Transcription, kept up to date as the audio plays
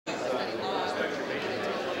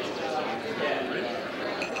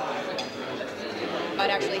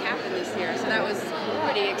actually happen this year. So that was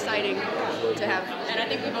pretty exciting to have. And I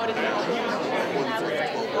think we voted for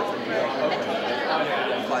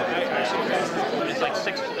it's like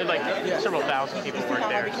several thousand people work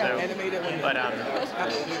there. So, but are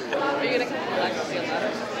you gonna collect the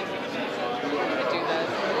letters? Do that.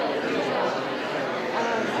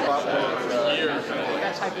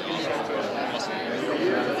 That type of issue.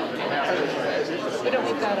 We don't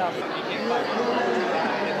make that up.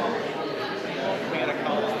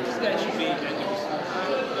 That should be.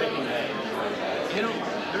 You know,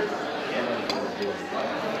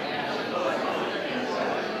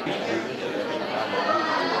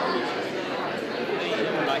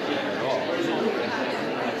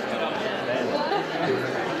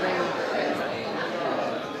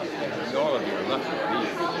 all of you are lucky to be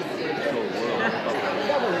in this whole world.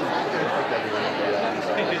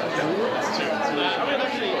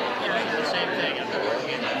 the same thing. I'm working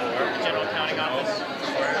in the general accounting office.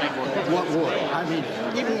 What would? I mean,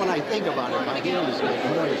 even when I think about it, my hand is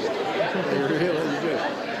getting moist. It really good.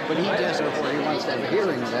 But he just, before he wants to have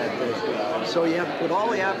hearings that day. So you have to put all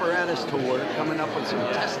the apparatus to work, coming up with some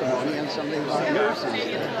testimony on something about nurses that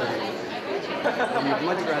day. And you'd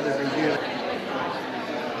much rather be here.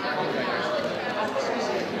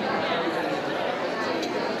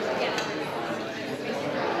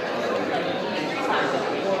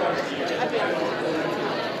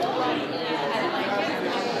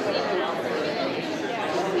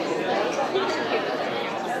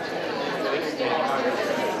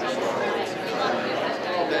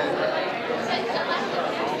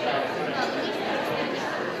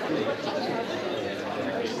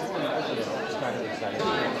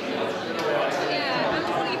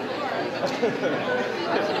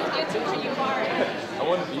 I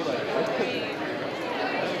want to be like that.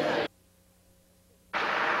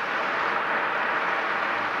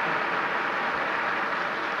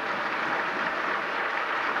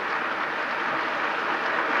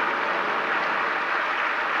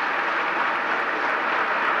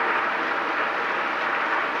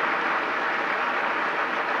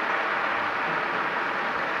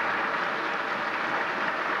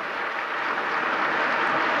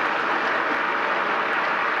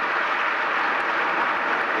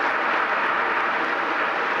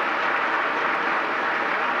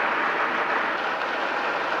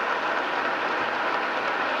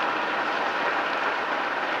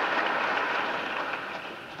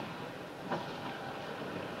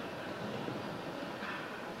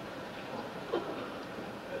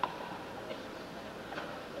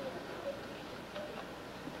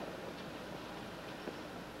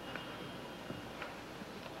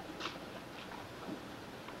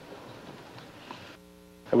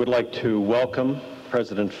 I would like to welcome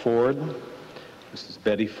President Ford, Mrs.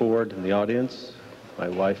 Betty Ford in the audience, my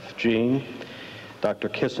wife Jean, Dr.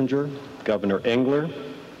 Kissinger, Governor Engler,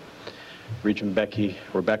 Regent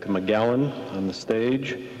Rebecca McGowan on the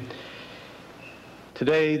stage.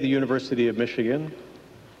 Today, the University of Michigan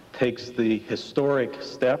takes the historic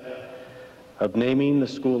step of naming the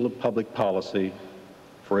School of Public Policy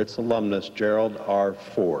for its alumnus, Gerald R.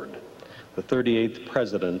 Ford, the 38th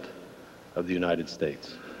President of the United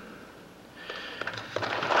States.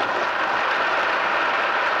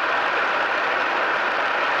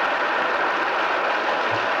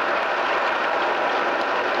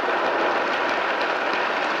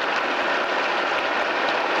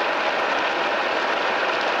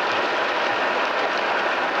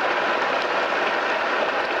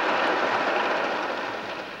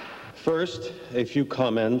 First, a few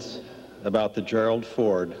comments about the Gerald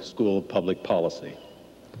Ford School of Public Policy.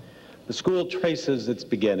 The school traces its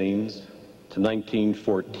beginnings to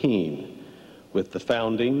 1914 with the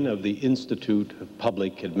founding of the Institute of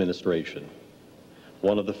Public Administration,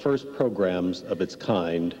 one of the first programs of its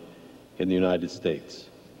kind in the United States.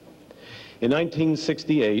 In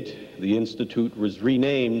 1968, the Institute was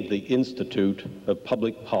renamed the Institute of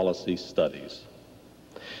Public Policy Studies.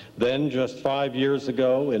 Then, just 5 years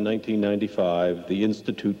ago, in 1995, the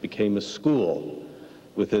Institute became a school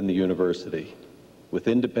within the university, with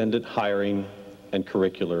independent hiring and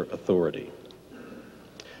curricular authority.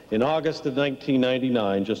 In August of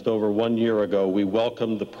 1999, just over 1 year ago, we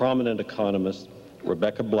welcomed the prominent economist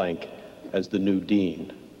Rebecca Blank as the new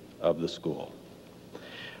dean of the school.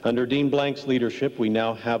 Under Dean Blank's leadership, we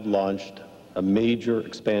now have launched a major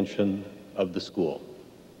expansion of the school.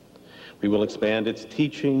 We will expand its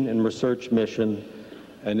teaching and research mission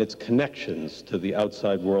and its connections to the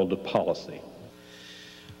outside world of policy.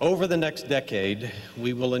 Over the next decade,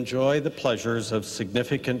 we will enjoy the pleasures of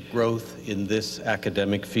significant growth in this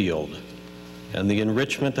academic field and the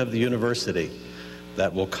enrichment of the university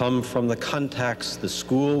that will come from the contacts the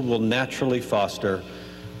school will naturally foster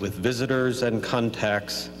with visitors and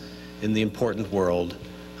contacts in the important world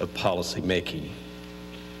of policy making.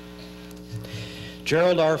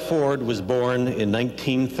 Gerald R. Ford was born in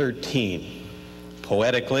 1913,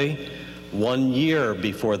 poetically 1 year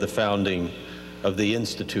before the founding of the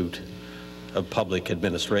Institute of Public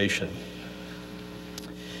Administration.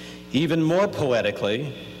 Even more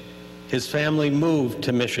poetically, his family moved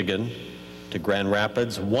to Michigan, to Grand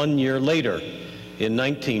Rapids, 1 year later in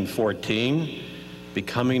 1914,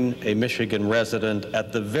 becoming a Michigan resident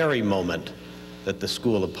at the very moment that the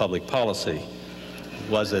School of Public Policy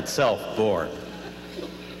was itself born.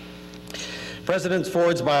 President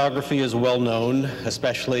Ford's biography is well known,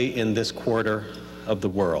 especially in this quarter of the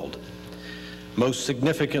world. Most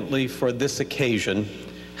significantly for this occasion,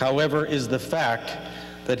 however, is the fact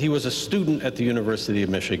that he was a student at the University of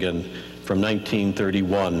Michigan from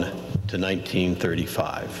 1931 to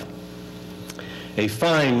 1935. A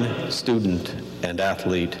fine student and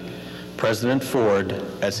athlete, President Ford,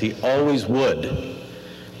 as he always would,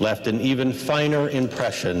 left an even finer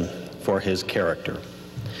impression for his character.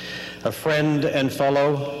 A friend and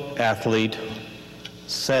fellow athlete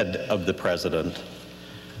said of the president,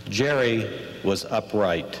 "Jerry was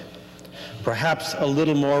upright, perhaps a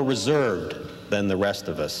little more reserved than the rest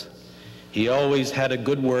of us. He always had a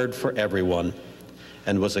good word for everyone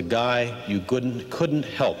and was a guy you couldn't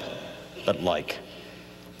help but like."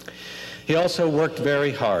 He also worked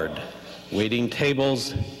very hard, waiting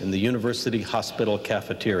tables in the university hospital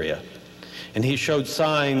cafeteria, and he showed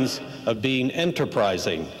signs of being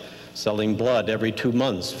enterprising, selling blood every 2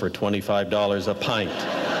 months for $25 a pint.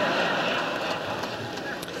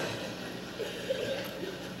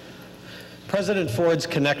 President Ford's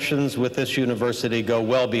connections with this university go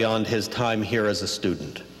well beyond his time here as a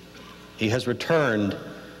student. He has returned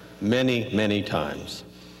many, many times.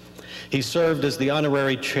 He served as the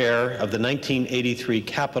honorary chair of the 1983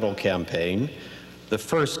 Capitol Campaign, the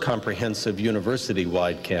first comprehensive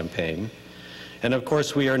university-wide campaign. And of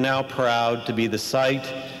course, we are now proud to be the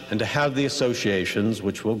site and to have the associations,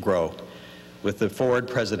 which will grow, with the Ford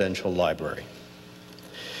Presidential Library.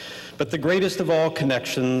 But the greatest of all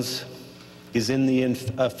connections is in the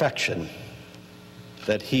affection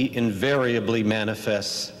that he invariably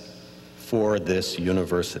manifests for this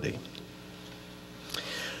university.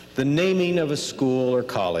 The naming of a school or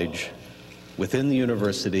college within the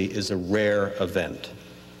university is a rare event.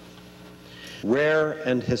 Rare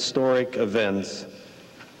and historic events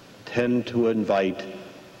tend to invite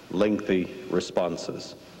lengthy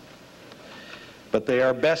responses, but they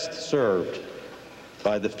are best served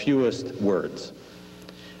by the fewest words.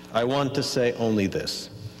 I want to say only this.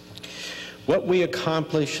 What we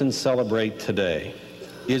accomplish and celebrate today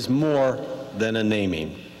is more than a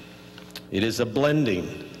naming. It is a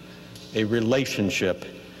blending, a relationship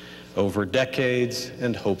over decades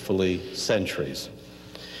and hopefully centuries.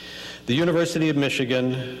 The University of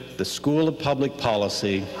Michigan, the School of Public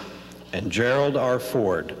Policy, and Gerald R.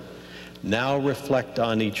 Ford now reflect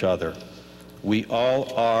on each other. We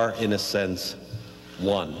all are, in a sense,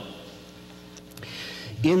 one.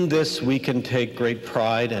 In this, we can take great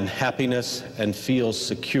pride and happiness and feel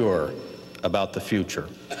secure about the future.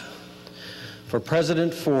 For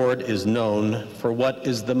President Ford is known for what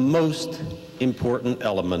is the most important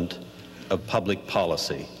element of public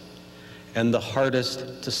policy and the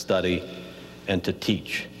hardest to study and to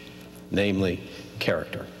teach, namely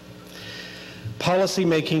character. Policy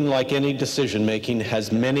making, like any decision making,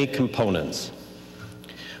 has many components.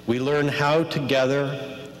 We learn how to gather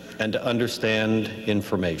and to understand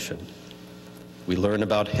information. We learn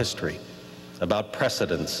about history, about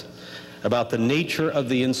precedents, about the nature of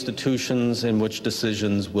the institutions in which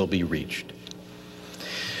decisions will be reached.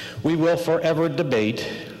 We will forever debate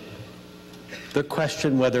the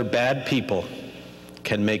question whether bad people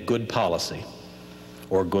can make good policy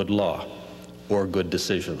or good law or good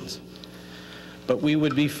decisions. But we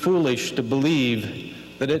would be foolish to believe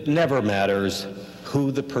that it never matters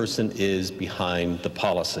who the person is behind the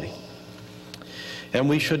policy. And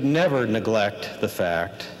we should never neglect the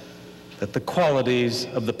fact that the qualities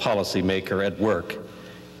of the policymaker at work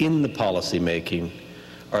in the policymaking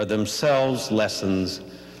are themselves lessons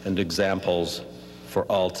and examples for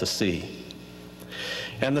all to see.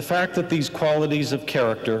 And the fact that these qualities of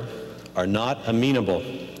character are not amenable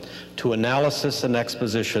to analysis and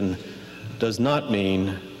exposition does not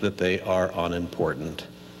mean that they are unimportant.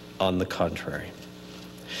 On the contrary.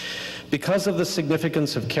 Because of the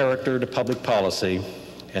significance of character to public policy,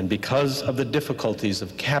 and because of the difficulties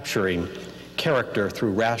of capturing character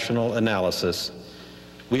through rational analysis,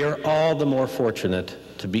 we are all the more fortunate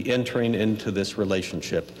to be entering into this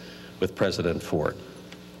relationship with President Ford.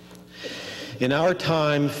 In our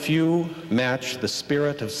time, few match the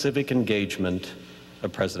spirit of civic engagement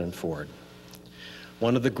of President Ford.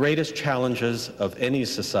 One of the greatest challenges of any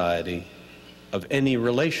society, of any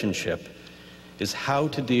relationship, is how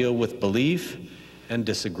to deal with belief and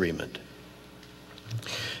disagreement.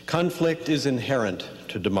 Conflict is inherent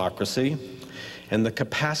to democracy, and the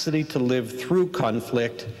capacity to live through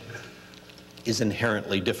conflict is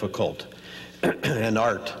inherently difficult, an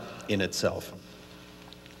art in itself.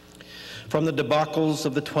 From the debacles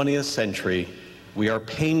of the 20th century, we are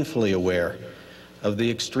painfully aware of the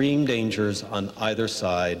extreme dangers on either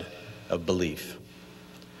side of belief.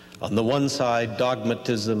 On the one side,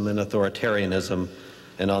 dogmatism and authoritarianism,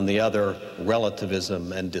 and on the other,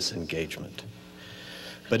 relativism and disengagement.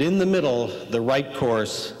 But in the middle, the right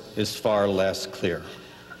course is far less clear.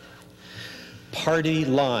 Party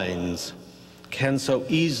lines can so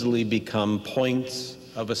easily become points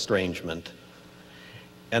of estrangement,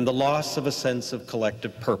 and the loss of a sense of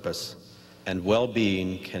collective purpose and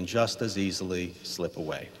well-being can just as easily slip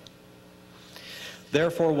away.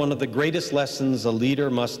 Therefore, one of the greatest lessons a leader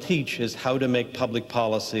must teach is how to make public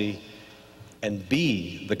policy and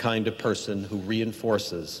be the kind of person who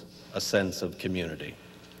reinforces a sense of community.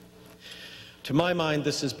 To my mind,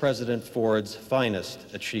 this is President Ford's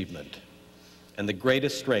finest achievement and the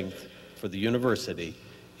greatest strength for the university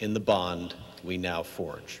in the bond we now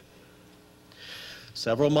forge.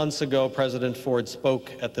 Several months ago, President Ford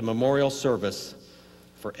spoke at the memorial service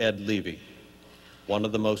for Ed Levy, one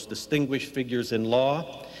of the most distinguished figures in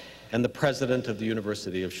law and the president of the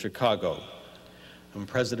University of Chicago, whom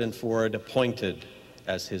President Ford appointed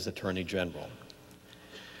as his Attorney General.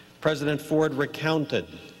 President Ford recounted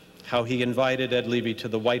how he invited Ed Levy to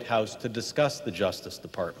the White House to discuss the Justice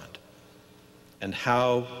Department and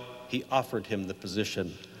how he offered him the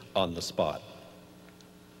position on the spot.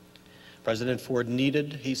 President Ford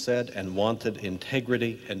needed, he said, and wanted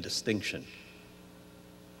integrity and distinction.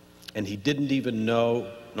 And he didn't even know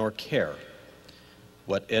nor care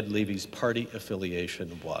what Ed Levy's party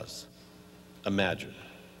affiliation was. Imagine.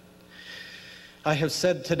 I have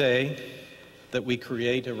said today that we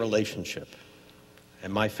create a relationship,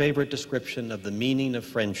 and my favorite description of the meaning of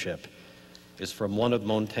friendship is from one of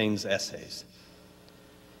Montaigne's essays.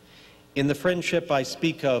 In the friendship I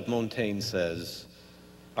speak of, Montaigne says,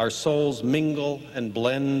 our souls mingle and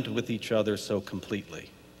blend with each other so completely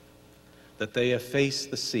that they efface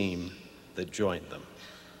the seam that joined them.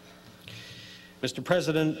 Mr.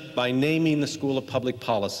 President, by naming the School of Public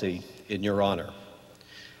Policy in your honor,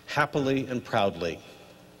 happily and proudly,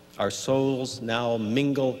 our souls now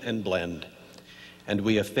mingle and blend, and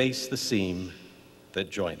we efface the seam that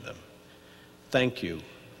joined them. Thank you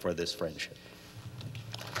for this friendship.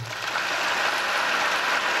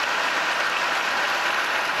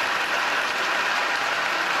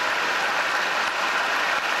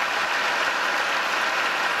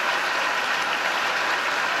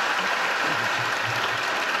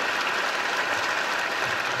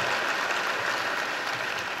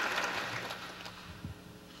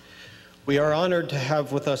 We are honored to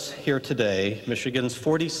have with us here today Michigan's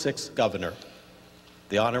 46th governor,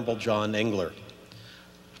 the Honorable John Engler.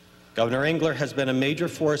 Governor Engler has been a major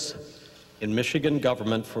force in Michigan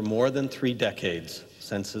government for more than 3 decades,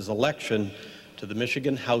 since his election to the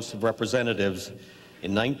Michigan House of Representatives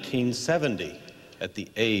in 1970 at the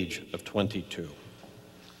age of 22.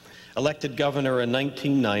 Elected governor in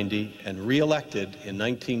 1990 and re-elected in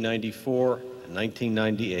 1994 and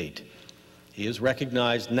 1998, he is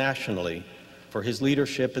recognized nationally for his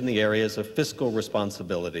leadership in the areas of fiscal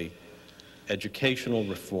responsibility, educational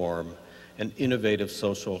reform, and innovative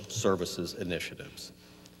social services initiatives.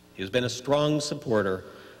 He has been a strong supporter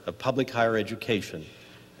of public higher education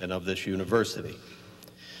and of this university.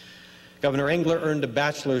 Governor Engler earned a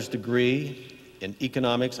bachelor's degree in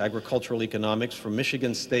economics, agricultural economics from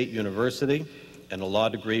Michigan State University and a law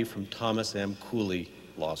degree from Thomas M. Cooley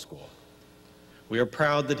Law School. We are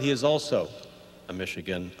proud that he is also a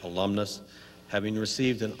Michigan alumnus, having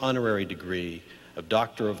received an honorary degree of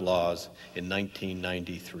Doctor of Laws in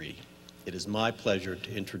 1993. It is my pleasure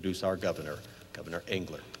to introduce our governor, Governor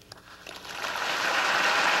Engler.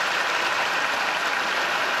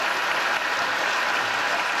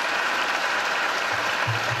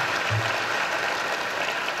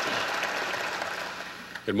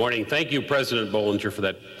 Good morning. Thank you, President Bollinger, for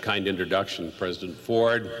that kind introduction. President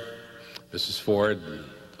Ford, Mrs. Ford, and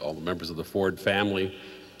all the members of the Ford family,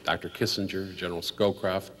 Dr. Kissinger, General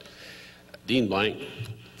Scowcroft, Dean Blank,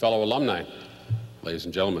 fellow alumni, ladies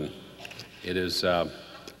and gentlemen. It is a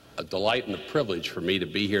delight and a privilege for me to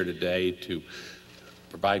be here today to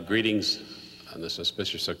provide greetings on this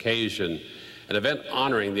auspicious occasion, an event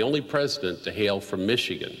honoring the only president to hail from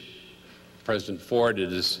Michigan. President Ford,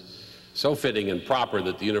 it is so fitting and proper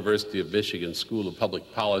that the University of Michigan School of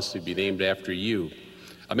Public Policy be named after you,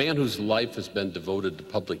 a man whose life has been devoted to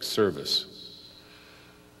public service.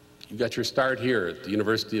 You got your start here at the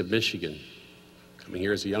University of Michigan, coming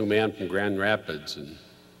here as a young man from Grand Rapids and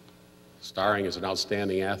starring as an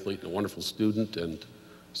outstanding athlete and a wonderful student, and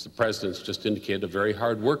as the president's just indicated, a very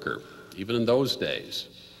hard worker, even in those days.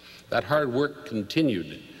 That hard work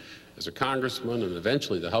continued as a congressman and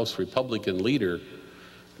eventually the House Republican leader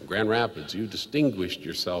in Grand Rapids. You distinguished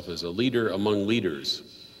yourself as a leader among leaders.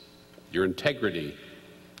 Your integrity,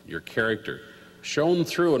 your character shone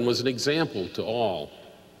through and was an example to all.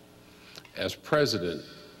 As president,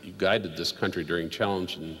 you guided this country during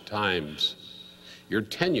challenging times. Your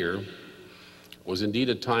tenure was indeed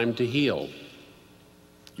a time to heal.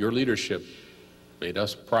 Your leadership made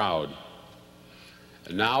us proud.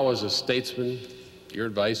 And now, as a statesman, your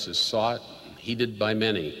advice is sought and heeded by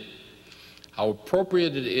many. How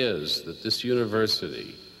appropriate it is that this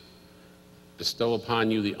university bestow upon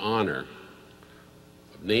you the honor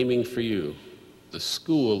of naming for you the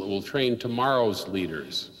school that will train tomorrow's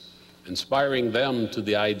leaders, inspiring them to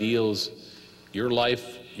the ideals your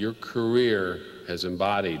life, your career has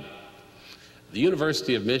embodied. The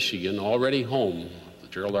University of Michigan, already home to the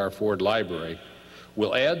Gerald R. Ford Library,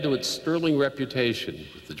 will add to its sterling reputation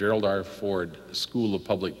with the Gerald R. Ford School of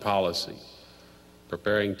Public Policy,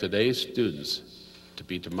 preparing today's students to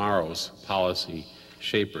be tomorrow's policy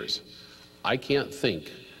shapers. I can't think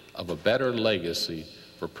of a better legacy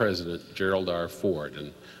for President Gerald R. Ford.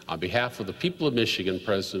 And on behalf of the people of Michigan,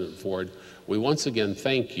 President Ford, we once again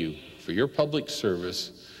thank you for your public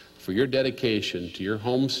service, for your dedication to your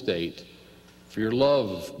home state, for your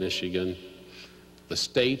love of Michigan, the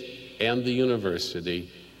state, and the university,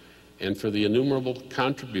 and for the innumerable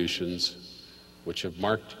contributions which have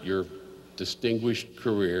marked your distinguished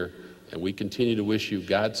career. And we continue to wish you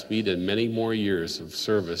Godspeed and many more years of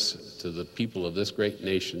service to the people of this great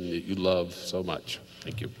nation that you love so much.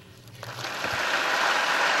 Thank you.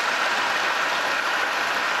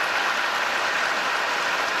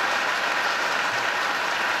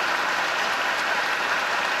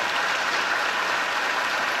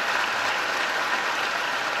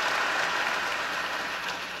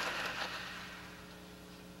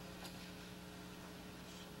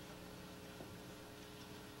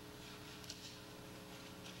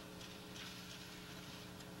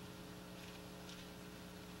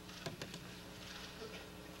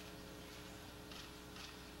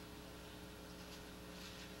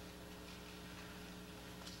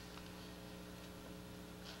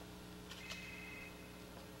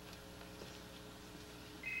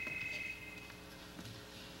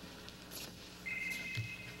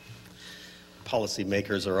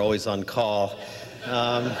 Policymakers are always on call.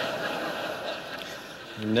 You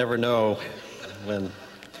never know when.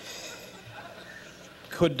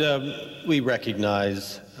 Could we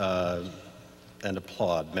recognize and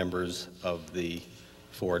applaud members of the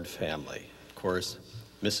Ford family? Of course,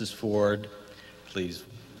 Mrs. Ford, please,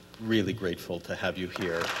 really grateful to have you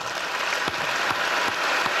here.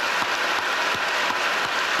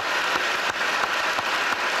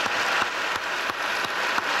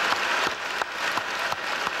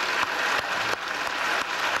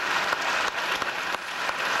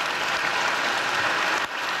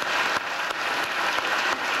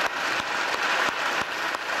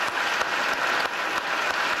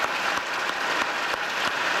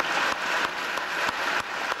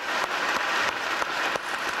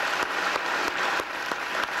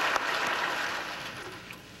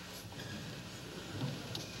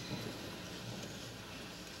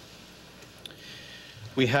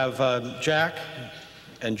 We have Jack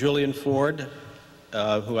and Julian Ford,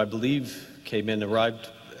 who I believe arrived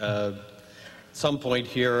at some point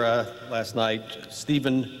here last night.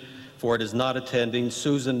 Stephen Ford is not attending.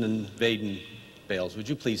 Susan and Vaden Bales, would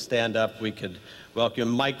you please stand up? We could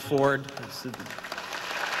welcome Mike Ford.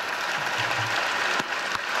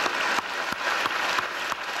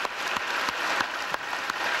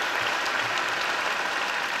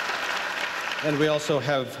 And we also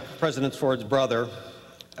have President Ford's brother,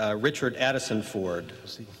 Richard Addison Ford.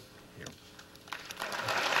 Here.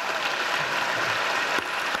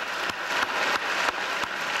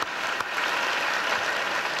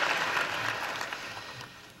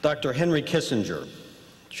 Dr. Henry Kissinger,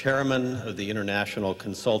 chairman of the international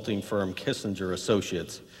consulting firm Kissinger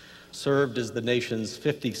Associates, served as the nation's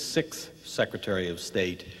 56th Secretary of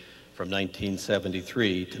State from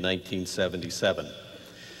 1973 to 1977.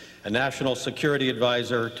 A national security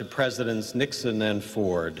advisor to Presidents Nixon and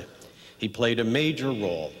Ford, he played a major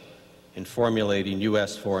role in formulating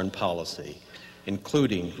U.S. foreign policy,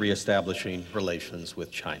 including reestablishing relations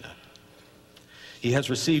with China. He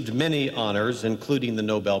has received many honors, including the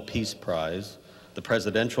Nobel Peace Prize, the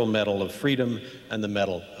Presidential Medal of Freedom, and the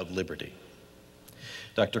Medal of Liberty.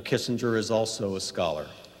 Dr. Kissinger is also a scholar,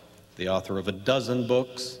 the author of a dozen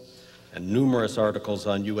books and numerous articles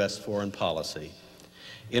on U.S. foreign policy,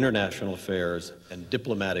 international affairs, and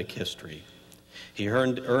diplomatic history. He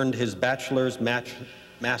earned his bachelor's,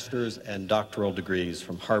 master's, and doctoral degrees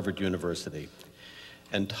from Harvard University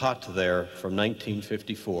and taught there from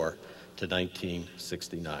 1954 to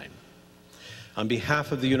 1969. On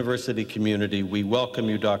behalf of the university community, we welcome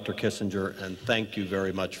you, Dr. Kissinger, and thank you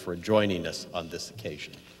very much for joining us on this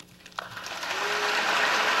occasion.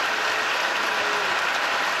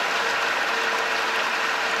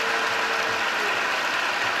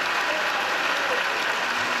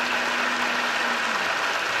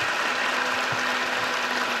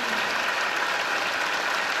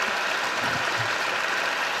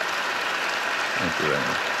 Thank you very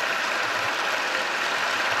much.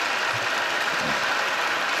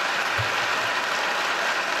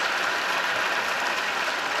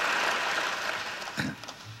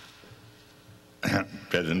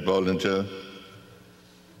 President Bollinger,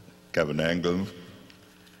 Governor Engler,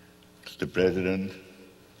 Mr. President,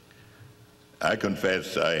 I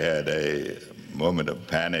confess I had a moment of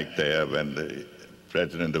panic there when the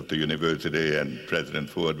president of the university and President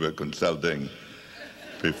Ford were consulting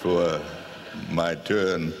before my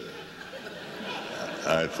turn.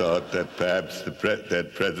 I thought that perhaps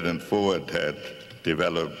that President Ford had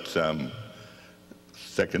developed some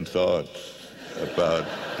second thoughts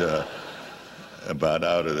about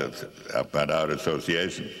our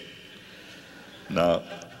association. Now,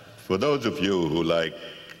 for those of you who like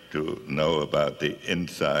to know about the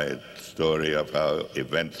inside story of how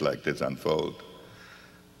events like this unfold,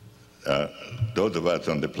 those of us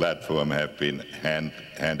on the platform have been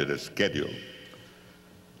handed a schedule.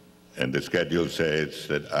 And the schedule says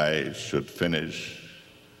that I should finish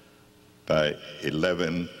by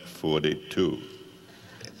 11:42,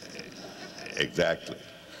 exactly.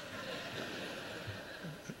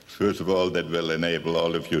 First of all, that will enable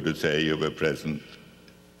all of you to say you were present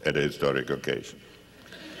at a historic occasion.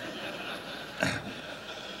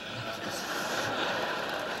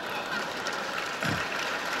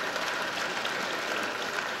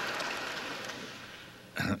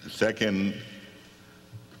 Second,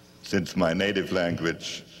 since my native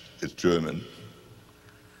language is German,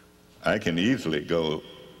 I can easily go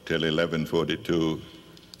till 11:42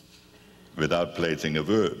 without placing a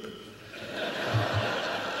verb.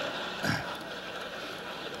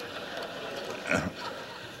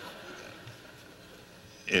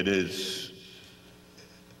 It is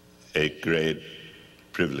a great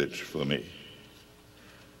privilege for me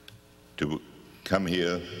to come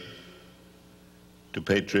here to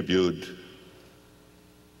pay tribute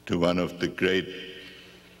to one of the great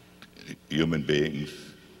human beings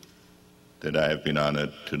that I have been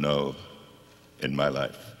honored to know in my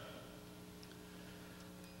life.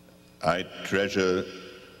 I treasure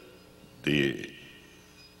the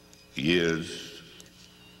years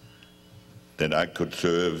that I could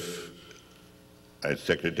serve as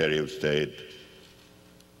Secretary of State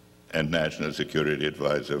and National Security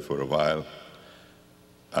Advisor for a while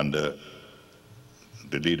under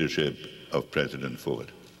the leadership of President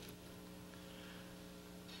Ford.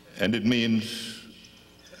 And it means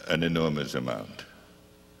an enormous amount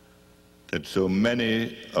that so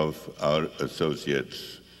many of our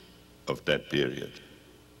associates of that period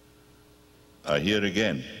are here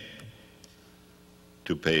again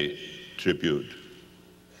to pay tribute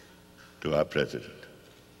to our president.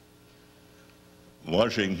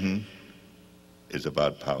 Washington is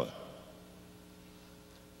about power,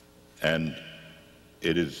 and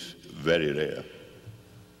it is very rare.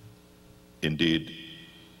 Indeed,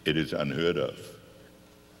 it is unheard of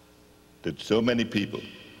that so many people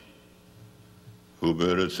who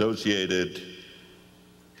were associated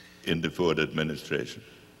in the Ford administration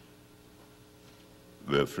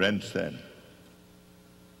were friends then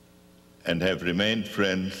and have remained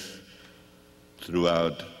friends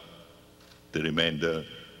throughout the remainder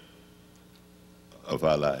of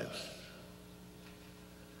our lives.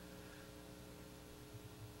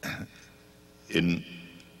 In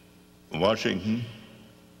Washington,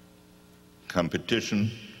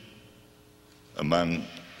 competition among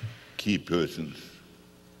key persons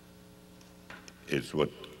is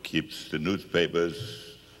what keeps the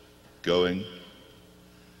newspapers going,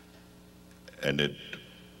 and it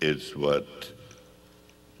is what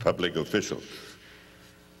public officials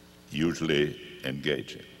usually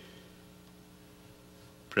engage in.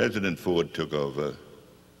 President Ford took over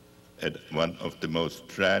at one of the most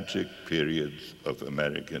tragic periods of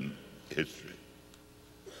American history,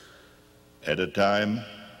 at a time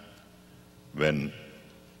when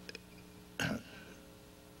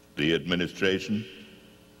the administration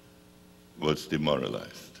was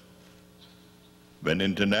demoralized, when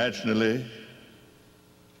internationally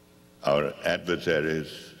our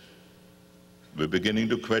adversaries were beginning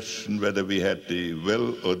to question whether we had the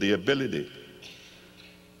will or the ability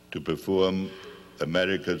to perform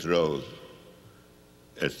America's role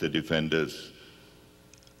as the defenders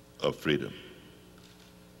of freedom.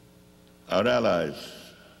 Our allies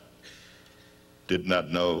did not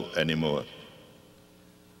know anymore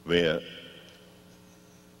where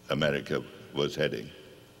America was heading.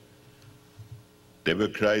 There were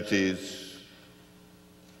crises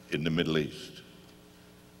in the Middle East.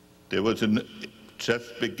 There was a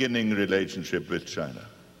just beginning relationship with China.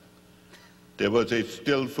 There was a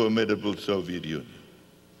still formidable Soviet Union.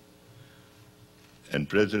 And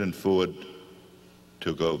President Ford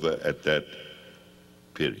took over at that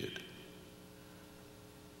period.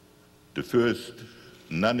 The first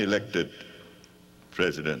non-elected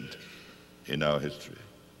president in our history.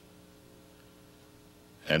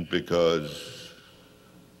 And because,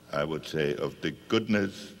 I would say, of the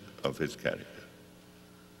goodness of his character,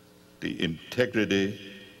 the integrity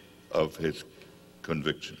of his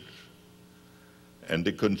convictions, and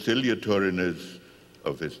the conciliatoriness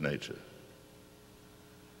of his nature,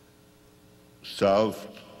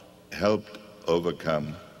 helped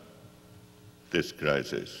overcome this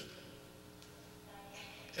crisis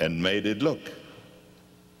and made it look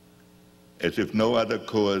as if no other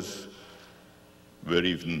course were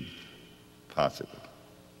even possible.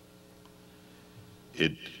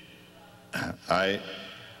 I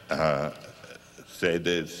say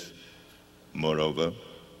this, moreover,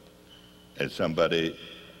 as somebody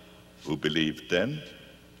who believed then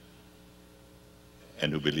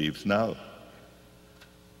and who believes now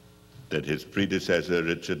that his predecessor,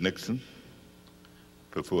 Richard Nixon,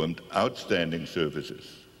 performed outstanding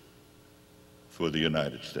services for the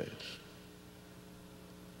United States.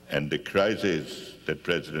 And the crisis that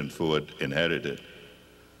President Ford inherited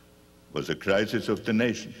was a crisis of the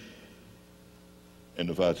nation and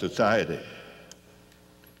of our society.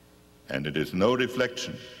 And it is no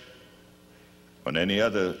reflection on any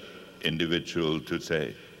other individual to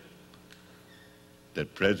say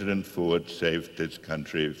that President Ford saved this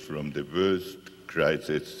country from the worst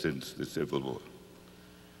crisis since the Civil War.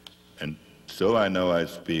 And so I know I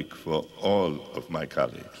speak for all of my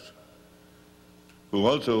colleagues, who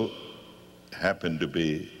also happen to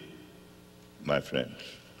be my friends,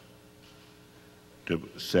 to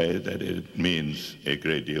say that it means a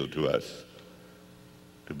great deal to us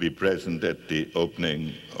to be present at the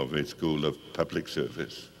opening of a school of public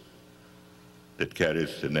service that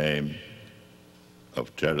carries the name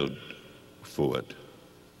of Gerald Ford,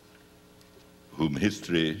 whom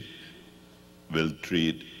history will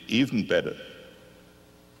treat even better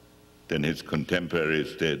than his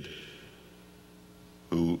contemporaries did,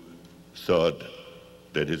 who thought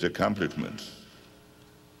that his accomplishments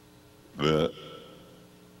were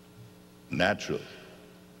natural.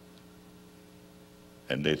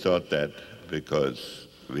 And they thought that because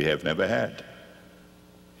we have never had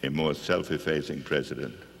a more self-effacing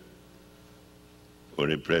president, or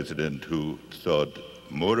a president who thought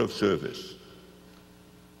more of service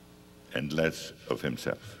and less of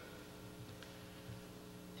himself.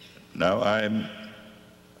 Now I'm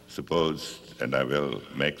supposed, and I will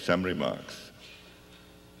make some remarks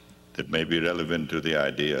that may be relevant to the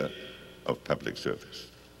idea of public service.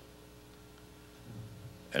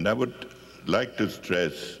 And I would like to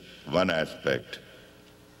stress one aspect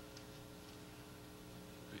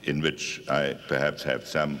in which I perhaps have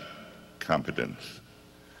some competence,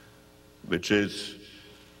 which is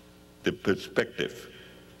the perspective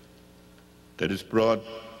that is brought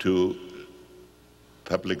to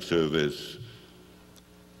public service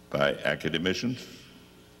by academicians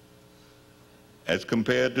as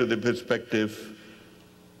compared to the perspective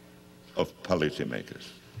of policymakers.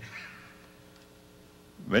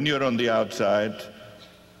 When you're on the outside,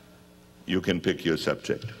 you can pick your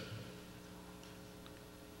subject.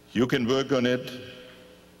 You can work on it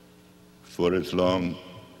for as long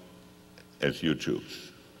as you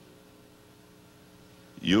choose.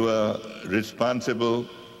 You are responsible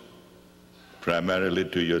primarily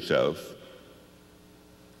to yourself,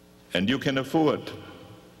 and you can afford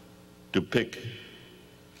to pick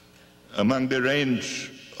among the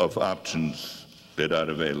range of options that are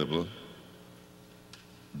available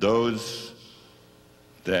those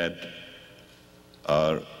that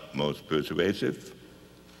are most persuasive,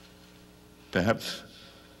 perhaps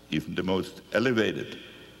even the most elevated.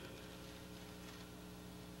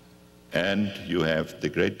 And you have the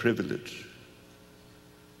great privilege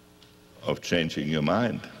of changing your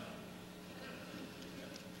mind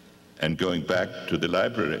and going back to the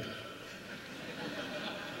library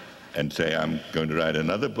and say, I'm going to write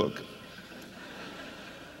another book.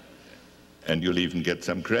 And you'll even get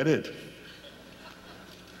some credit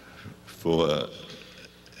for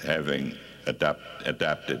having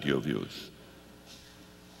adapted your views.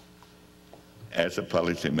 As a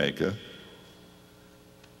policymaker,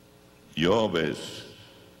 you're always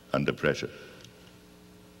under pressure.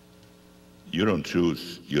 You don't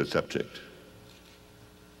choose your subject.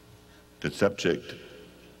 The subject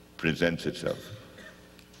presents itself.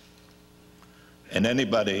 And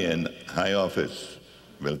anybody in high office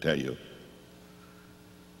will tell you,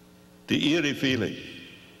 the eerie feeling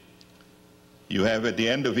you have at the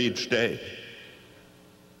end of each day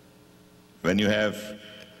when you have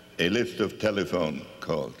a list of telephone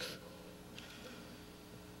calls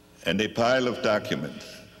and a pile of documents,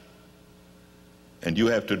 and you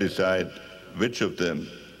have to decide which of them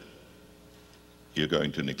you're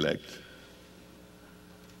going to neglect,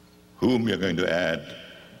 whom you're going to add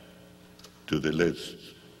to the list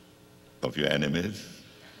of your enemies,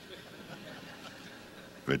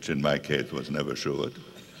 which in my case was never short,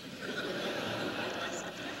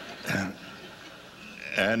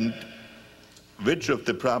 and which of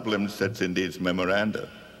the problems that's in these memoranda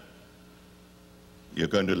you're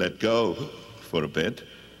going to let go for a bit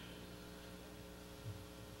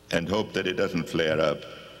and hope that it doesn't flare up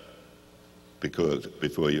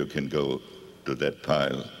before you can go to that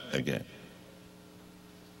pile again.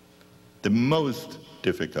 The most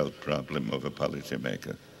difficult problem of a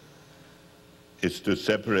policymaker is to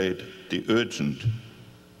separate the urgent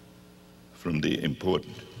from the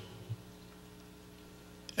important.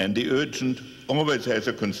 And the urgent always has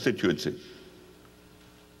a constituency.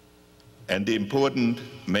 And the important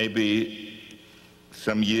may be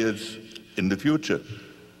some years in the future.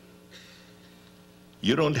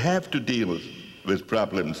 You don't have to deal with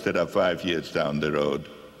problems that are 5 years down the road,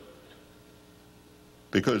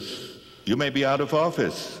 because you may be out of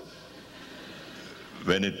office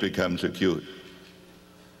when it becomes acute.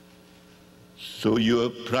 So your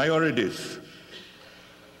priorities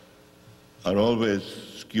are always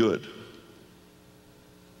skewed.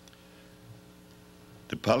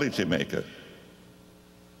 The policymaker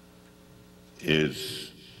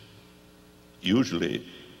is usually,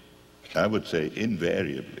 I would say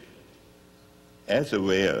invariably, as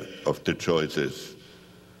aware of the choices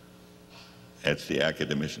as the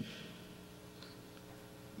academician.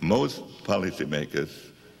 Most policymakers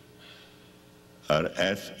are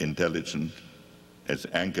as intelligent as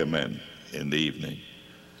anchormen in the evening,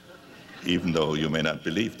 even though you may not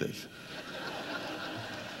believe this.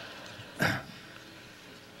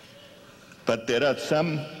 But there are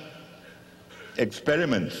some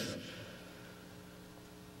experiments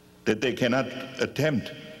that they cannot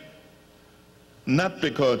attempt, not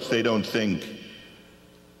because they don't think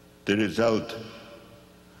the result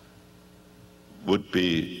would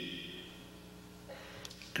be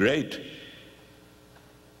great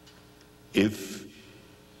if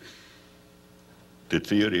the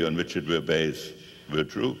theory on which it were based were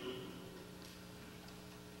true,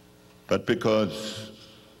 but because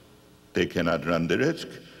they cannot run the risk.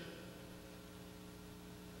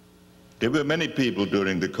 There were many people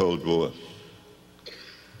during the Cold War,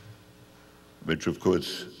 which of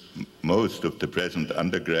course most of the present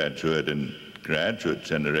undergraduate and graduate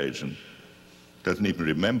generation doesn't even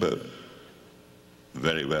remember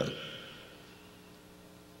very well.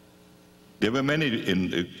 There were many in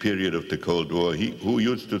the period of the Cold War who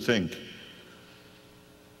used to think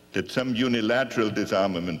that some unilateral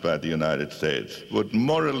disarmament by the United States would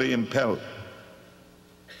morally impel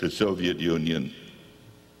the Soviet Union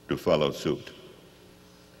to follow suit.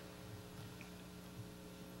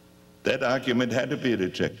 That argument had to be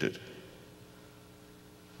rejected,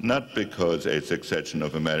 not because a succession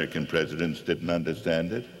of American presidents didn't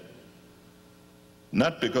understand it,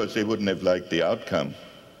 not because they wouldn't have liked the outcome,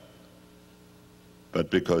 but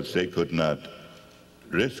because they could not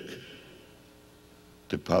risk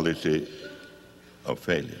the policy of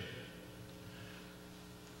failure.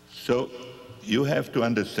 So you have to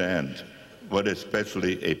understand what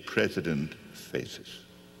especially a president faces.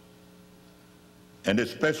 And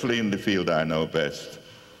especially in the field I know best,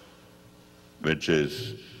 which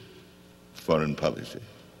is foreign policy.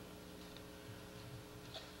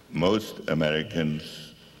 Most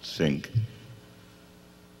Americans think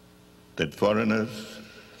that foreigners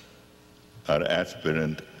are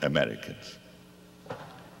aspirant Americans,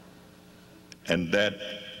 and that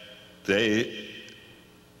they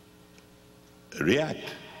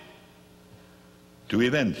react to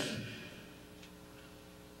events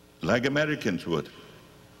like Americans would.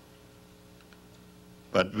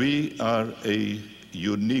 But we are a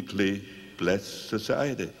uniquely blessed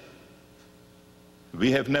society.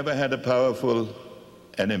 We have never had a powerful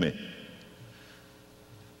enemy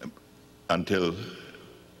until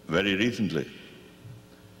very recently.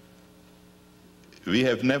 We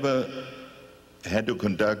have never had to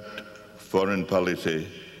conduct foreign policy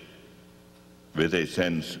with a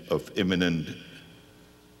sense of imminent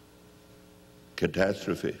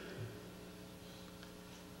catastrophe.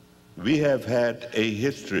 We have had a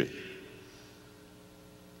history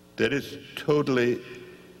that is totally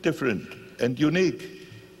different and unique.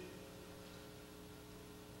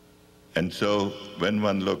 And so when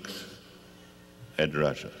one looks at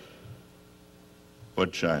Russia, or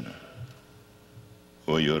China,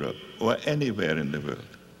 or Europe, or anywhere in the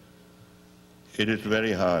world, it is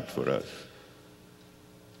very hard for us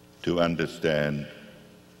to understand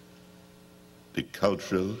the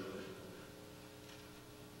cultural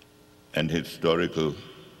and historical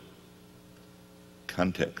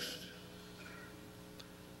context.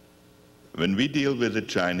 When we deal with the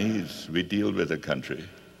Chinese, we deal with a country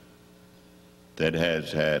that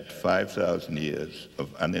has had 5,000 years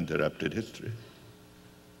of uninterrupted history.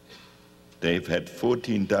 They've had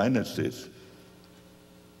 14 dynasties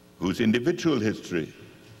whose individual history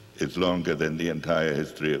is longer than the entire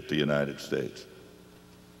history of the United States.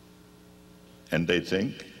 And they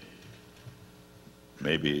think,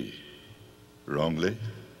 maybe wrongly,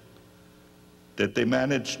 that they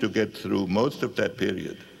managed to get through most of that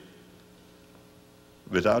period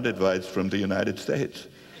without advice from the United States.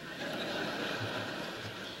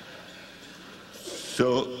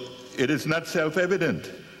 So it is not self-evident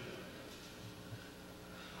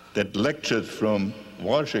that lectures from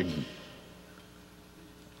Washington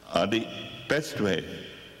are the best way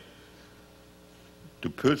to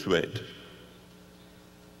persuade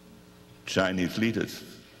Chinese leaders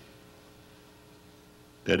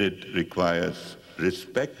that it requires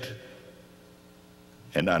respect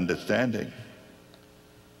and understanding.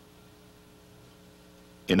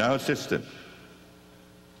 In our system,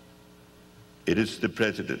 it is the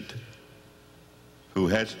president who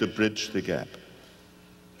has to bridge the gap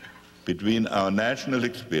between our national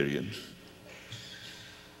experience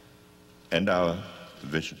and our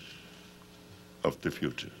vision of the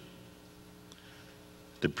future.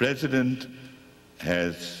 The president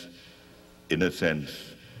has, in a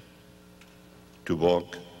sense, to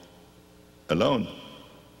walk alone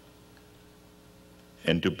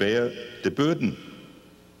and to bear the burden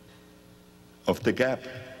of the gap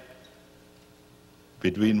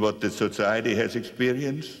between what the society has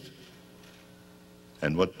experienced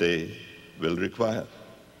and what they will require.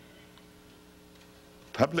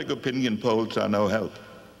 Public opinion polls are no help,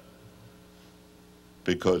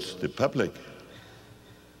 because the public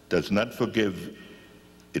does not forgive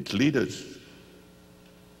its leaders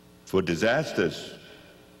for disasters,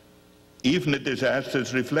 even if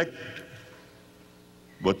disasters reflect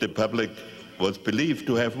what the public was believed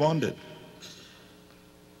to have wanted.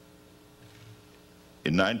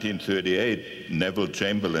 In 1938, Neville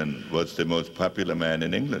Chamberlain was the most popular man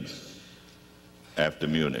in England after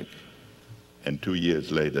Munich, and 2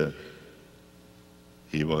 years later,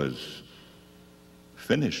 he was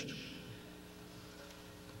finished.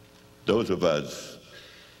 Those of us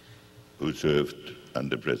who served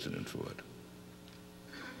under President Ford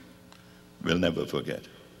will never forget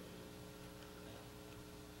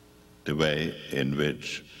the way in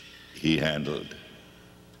which he handled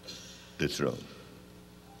this role.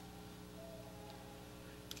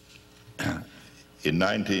 In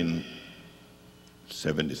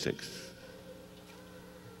 1976,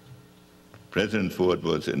 President Ford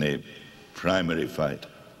was in a primary fight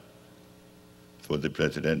for the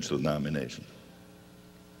presidential nomination.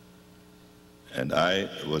 And I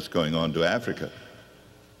was going on to Africa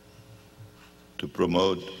to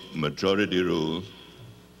promote majority rule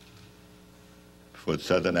for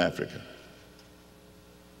Southern Africa.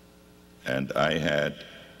 And I had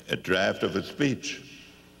a draft of a speech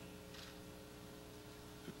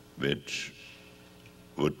which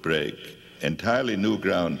would break entirely new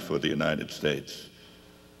ground for the United States,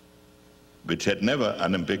 which had never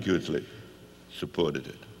unambiguously supported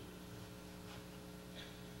it.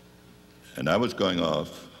 And I was going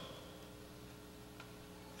off,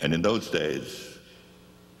 and in those days,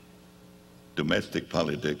 domestic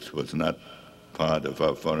politics was not part of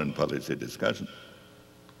our foreign policy discussion.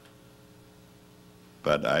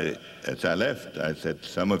 But as I left, I said,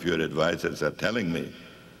 some of your advisors are telling me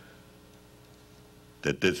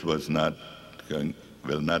that this will not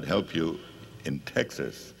help you in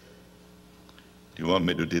Texas. Do you want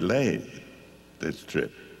me to delay this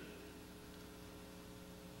trip?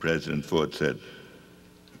 President Ford said,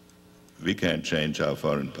 we can't change our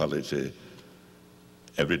foreign policy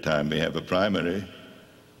every time we have a primary,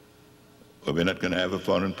 or we're not going to have a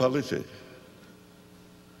foreign policy.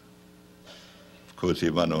 Of course,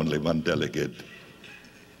 he won only one delegate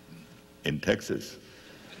in Texas.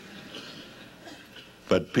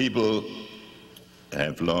 But people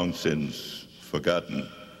have long since forgotten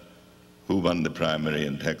who won the primary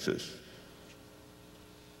in Texas.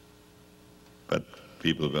 But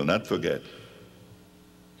people will not forget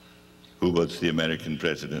who was the American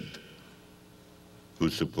president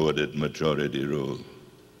who supported majority rule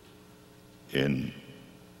in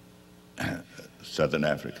Southern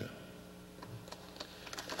Africa.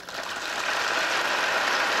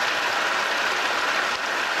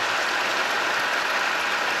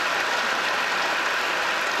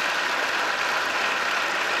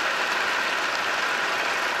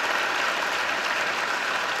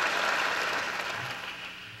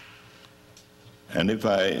 And if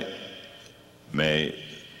I may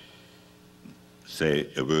say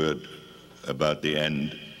a word about the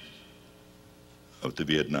end of the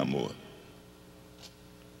Vietnam War,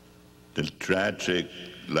 the tragic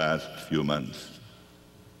last few months,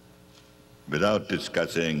 without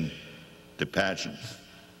discussing the passions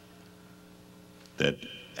that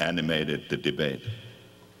animated the debate.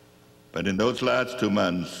 But in those last 2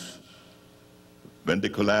 months, when the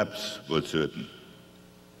collapse was certain,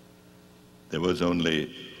 there was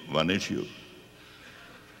only one issue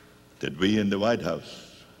that we in the White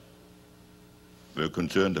House were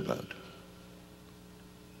concerned about,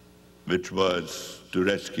 which was to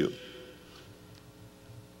rescue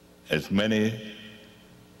as many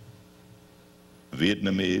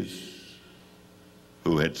Vietnamese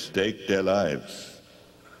who had staked their lives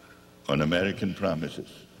on American promises.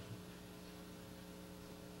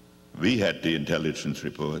 We had the intelligence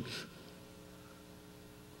reports.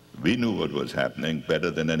 We knew what was happening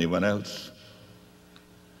better than anyone else.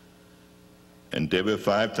 And there were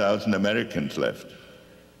 5,000 Americans left.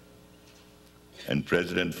 And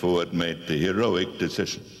President Ford made the heroic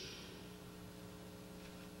decision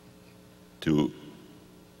to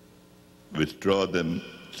withdraw them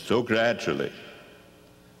so gradually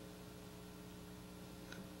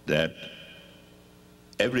that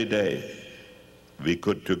every day we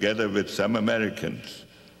could, together with some Americans,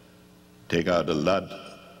 take out a lot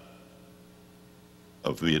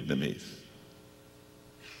of Vietnamese.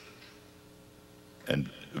 And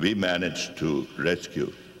we managed to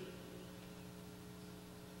rescue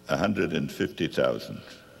 150,000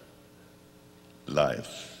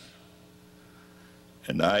 lives.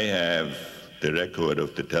 And I have the record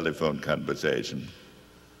of the telephone conversation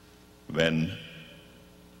when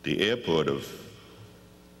the airport of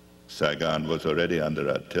Saigon was already under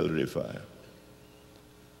artillery fire.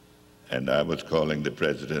 And I was calling the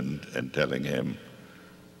president and telling him,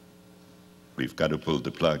 we've got to pull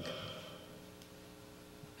the plug.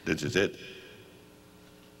 This is it.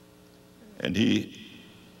 And he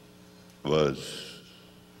was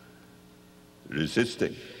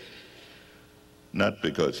resisting, not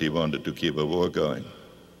because he wanted to keep a war going,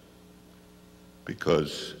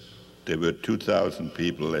 because there were 2,000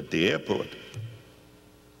 people at the airport.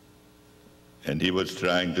 And he was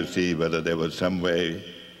trying to see whether there was some way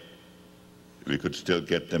we could still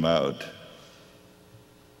get them out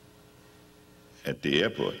at the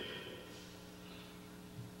airport.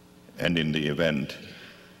 And in the event,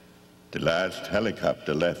 the last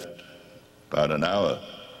helicopter left about an hour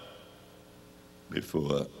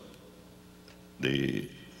before the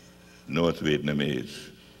North Vietnamese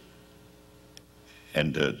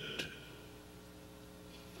entered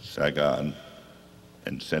Saigon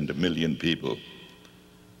and sent 1 million people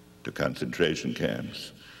to concentration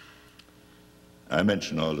camps. I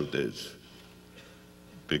mention all of this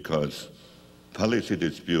because policy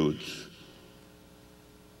disputes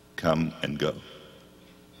come and go.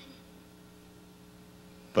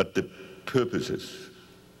 But the purposes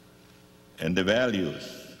and the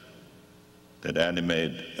values that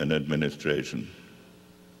animate an administration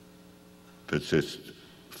persist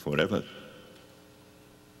forever.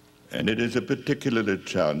 And it is a particular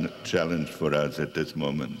challenge for us at this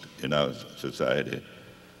moment in our society,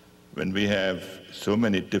 when we have so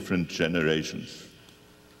many different generations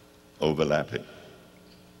overlapping.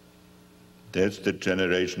 There's the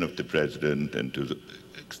generation of the president, and to the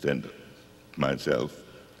extent myself,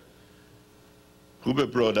 who were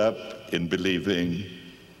brought up in believing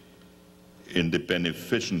in the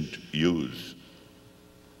beneficent use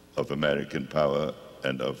of American power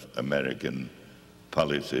and of American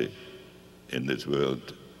policy in this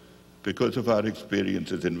world because of our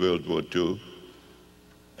experiences in World War II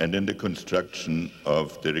and in the construction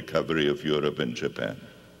of the recovery of Europe and Japan.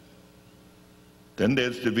 Then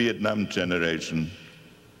there's the Vietnam generation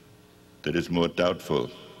that is more doubtful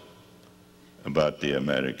about the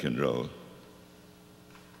American role.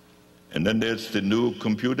 And then there's the new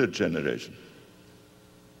computer generation,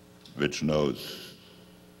 which knows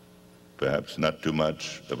perhaps not too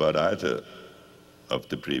much about either of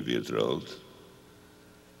the previous roles,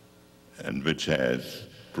 and which has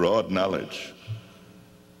broad knowledge,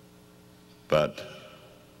 but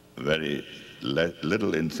very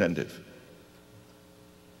little incentive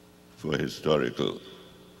for historical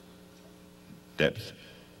depth.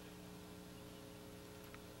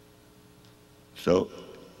 So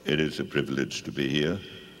it is a privilege to be here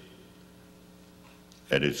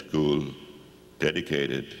at a school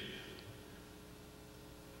dedicated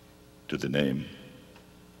to the name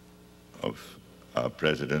of our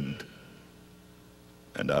president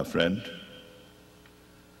and our friend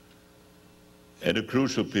at a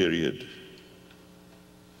crucial period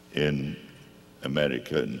in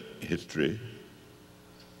American history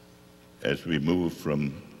as we move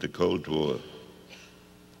from the Cold War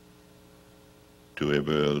to a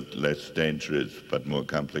world less dangerous but more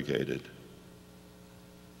complicated,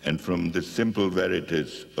 and from the simple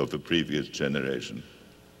verities of the previous generation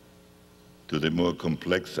to the more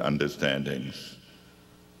complex understandings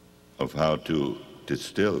of how to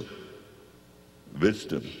distill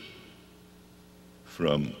wisdom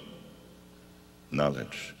from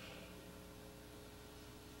knowledge.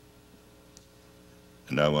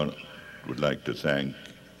 And I would like to thank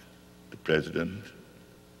the President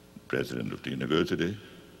of the university,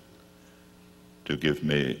 to give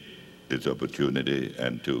me this opportunity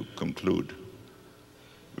and to conclude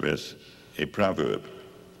with a proverb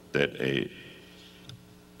that a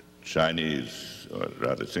Chinese, or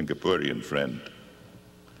rather Singaporean friend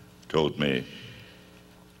told me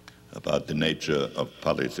about the nature of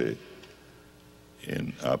policy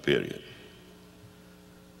in our period.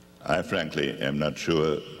 I frankly am not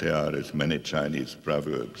sure there are as many Chinese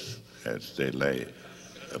proverbs as they lay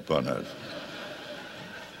upon us.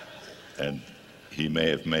 And he may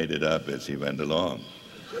have made it up as he went along.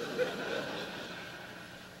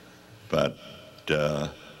 But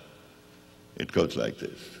it goes like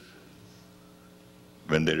this.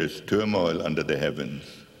 When there is turmoil under the heavens,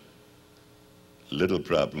 little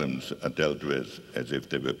problems are dealt with as if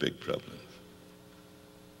they were big problems.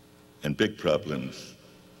 And big problems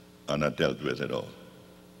are not dealt with at all.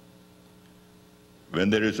 When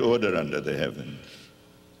there is order under the heavens,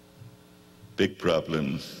 big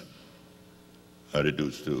problems are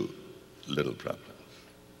reduced to little problems.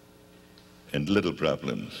 And little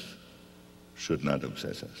problems should not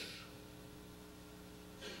obsess us.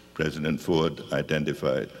 President Ford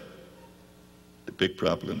identified the big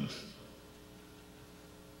problems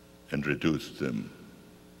and reduced them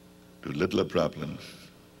to littler problems.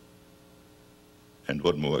 And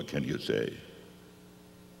what more can you say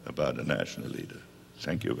about a national leader?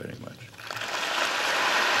 Thank you very much.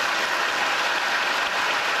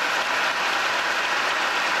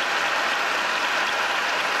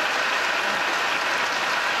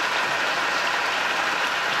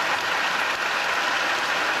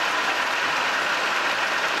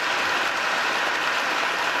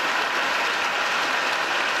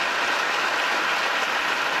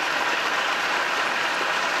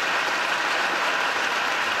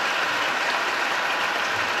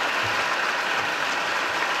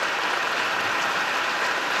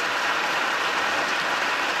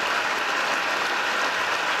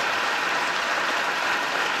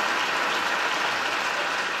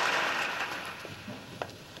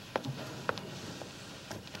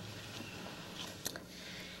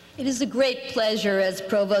 It is a great pleasure as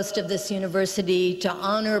provost of this university to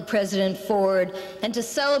honor President Ford and to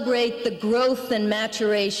celebrate the growth and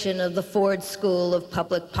maturation of the Ford School of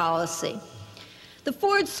Public Policy. The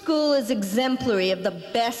Ford School is exemplary of the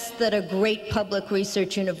best that a great public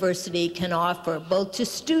research university can offer, both to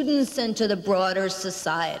students and to the broader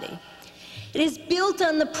society. It is built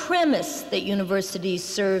on the premise that universities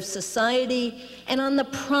serve society and on the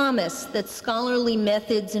promise that scholarly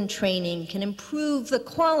methods and training can improve the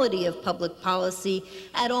quality of public policy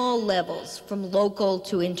at all levels, from local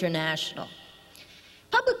to international.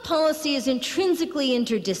 Public policy is intrinsically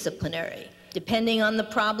interdisciplinary. Depending on the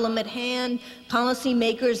problem at hand,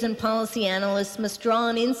 policymakers and policy analysts must draw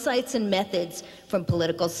on insights and methods from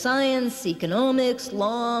political science, economics,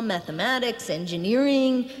 law, mathematics,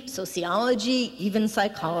 engineering, sociology, even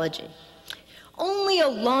psychology. Only a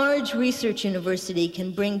large research university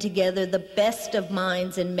can bring together the best of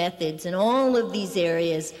minds and methods in all of these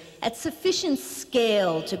areas at sufficient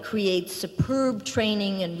scale to create superb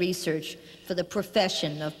training and research for the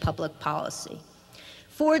profession of public policy.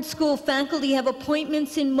 Ford School faculty have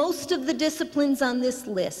appointments in most of the disciplines on this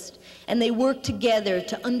list, and they work together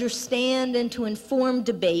to understand and to inform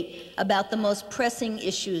debate about the most pressing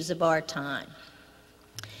issues of our time.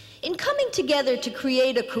 In coming together to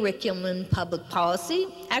create a curriculum in public policy,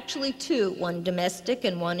 actually two, one domestic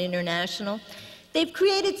and one international, they've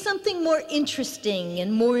created something more interesting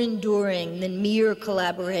and more enduring than mere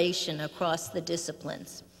collaboration across the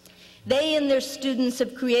disciplines. They and their students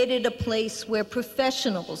have created a place where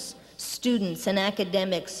professionals, students, and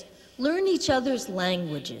academics learn each other's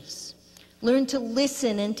languages, learn to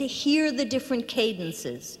listen and to hear the different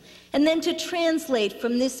cadences, and then to translate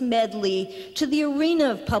from this medley to the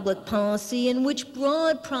arena of public policy in which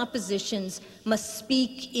broad propositions must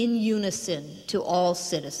speak in unison to all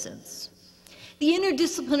citizens. The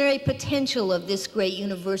interdisciplinary potential of this great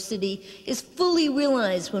university is fully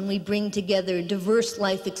realized when we bring together diverse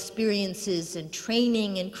life experiences and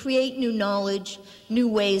training and create new knowledge, new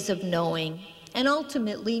ways of knowing, and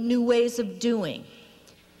ultimately new ways of doing.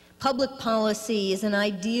 Public policy is an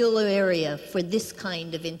ideal area for this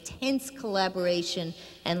kind of intense collaboration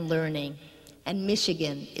and learning, and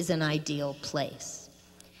Michigan is an ideal place.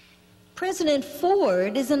 President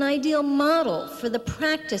Ford is an ideal model for the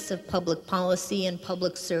practice of public policy and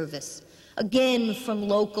public service, again from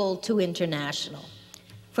local to international.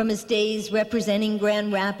 From his days representing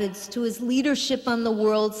Grand Rapids to his leadership on the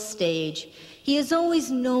world stage, he has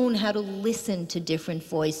always known how to listen to different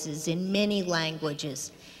voices in many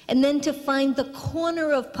languages, and then to find the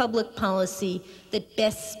corner of public policy that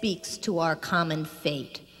best speaks to our common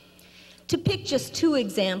fate. To pick just two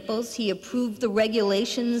examples, he approved the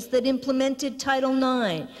regulations that implemented Title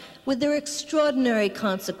IX, with their extraordinary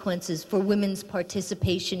consequences for women's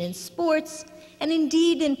participation in sports and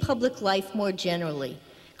indeed in public life more generally,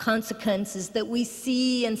 consequences that we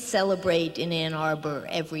see and celebrate in Ann Arbor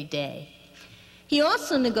every day. He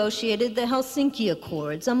also negotiated the Helsinki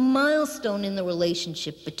Accords, a milestone in the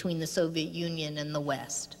relationship between the Soviet Union and the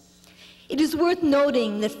West. It is worth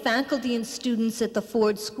noting that faculty and students at the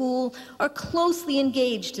Ford School are closely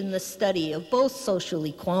engaged in the study of both social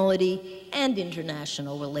equality and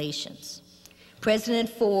international relations. President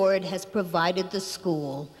Ford has provided the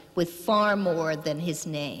school with far more than his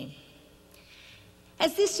name.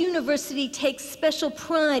 As this university takes special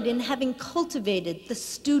pride in having cultivated the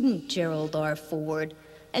student Gerald R. Ford,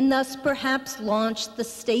 and thus perhaps launched the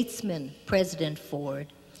statesman President Ford,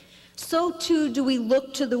 so too do we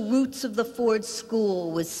look to the roots of the Ford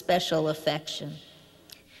School with special affection.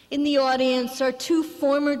 In the audience are two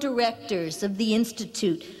former directors of the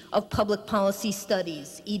Institute of Public Policy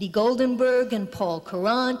Studies, Edie Goldenberg and Paul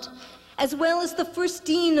Courant, as well as the first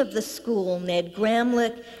dean of the school, Ned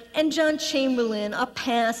Gramlich, and John Chamberlain, a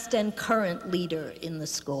past and current leader in the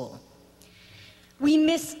school. We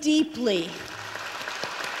miss deeply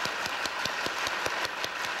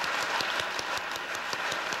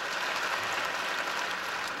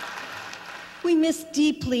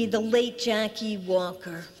the late Jackie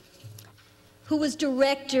Walker, who was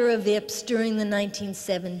director of IPS during the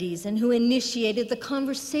 1970s and who initiated the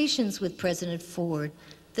conversations with President Ford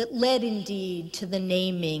that led indeed to the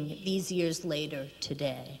naming these years later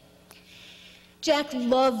today. Jack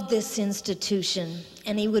loved this institution,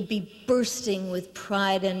 and he would be bursting with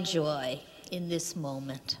pride and joy in this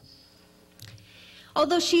moment.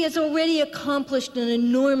 Although she has already accomplished an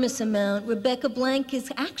enormous amount, Rebecca Blank is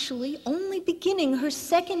actually only beginning her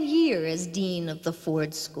second year as dean of the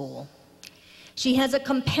Ford School. She has a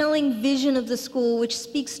compelling vision of the school which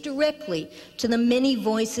speaks directly to the many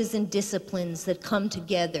voices and disciplines that come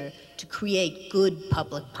together to create good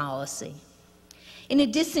public policy. In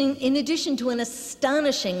addition to an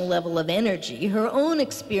astonishing level of energy, her own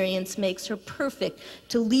experience makes her perfect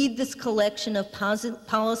to lead this collection of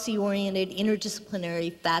policy-oriented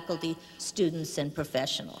interdisciplinary faculty, students, and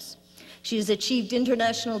professionals. She has achieved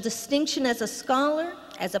international distinction as a scholar,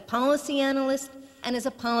 as a policy analyst, and as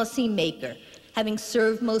a policy maker, having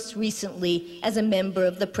served most recently as a member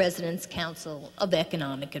of the President's Council of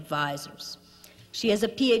Economic Advisors. She has a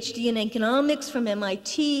PhD in economics from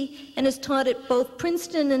MIT and has taught at both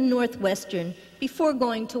Princeton and Northwestern before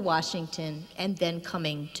going to Washington and then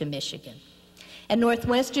coming to Michigan. At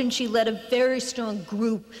Northwestern, she led a very strong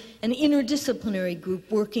group, an interdisciplinary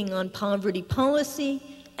group working on poverty policy,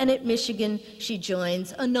 and at Michigan, she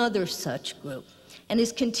joins another such group and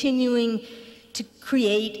is continuing to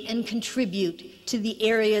create and contribute to the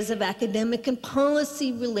areas of academic and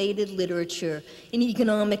policy-related literature in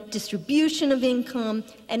economic distribution of income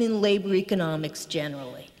and in labor economics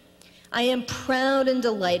generally. I am proud and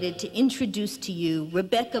delighted to introduce to you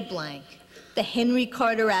Rebecca Blank, the Henry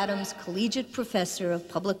Carter Adams Collegiate Professor of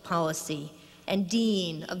Public Policy and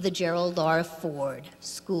Dean of the Gerald R. Ford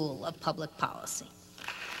School of Public Policy.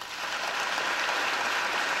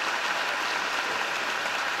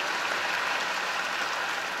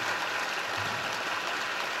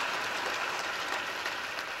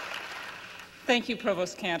 Thank you,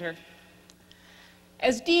 Provost Cantor.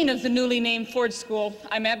 As Dean of the newly named Ford School,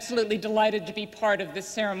 I'm absolutely delighted to be part of this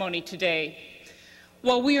ceremony today.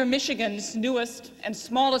 While we are Michigan's newest and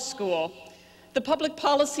smallest school, the public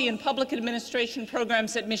policy and public administration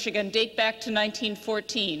programs at Michigan date back to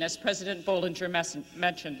 1914, as President Bollinger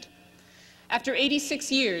mentioned. After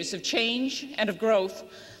 86 years of change and of growth,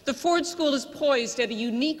 the Ford School is poised at a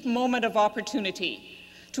unique moment of opportunity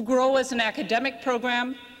to grow as an academic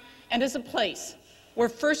program and as a place where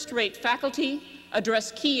first-rate faculty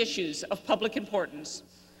address key issues of public importance.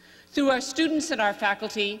 Through our students and our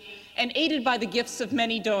faculty, and aided by the gifts of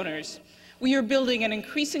many donors, we are building an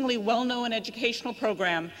increasingly well-known educational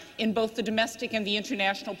program in both the domestic and the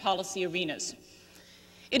international policy arenas.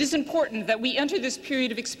 It is important that we enter this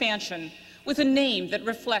period of expansion with a name that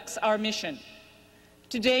reflects our mission.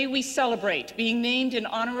 Today, we celebrate being named in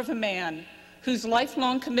honor of a man whose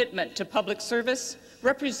lifelong commitment to public service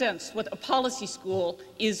represents what a policy school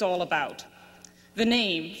is all about. The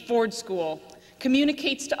name, Ford School,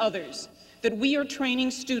 communicates to others that we are training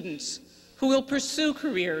students who will pursue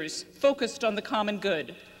careers focused on the common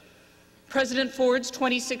good. President Ford's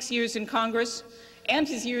 26 years in Congress and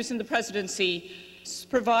his years in the presidency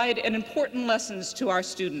provide important lessons to our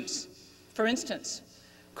students. For instance,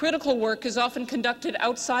 critical work is often conducted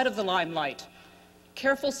outside of the limelight.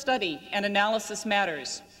 Careful study and analysis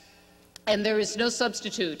matters, and there is no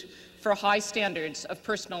substitute for high standards of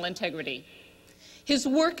personal integrity. His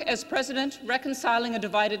work as president, reconciling a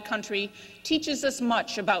divided country, teaches us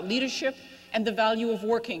much about leadership and the value of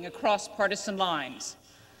working across partisan lines.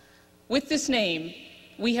 With this name,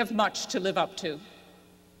 we have much to live up to.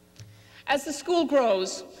 As the school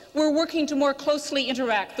grows, we're working to more closely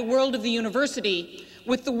interact the world of the university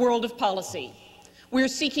with the world of policy. We're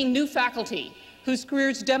seeking new faculty whose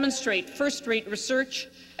careers demonstrate first-rate research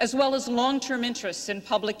as well as long-term interests in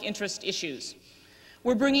public interest issues.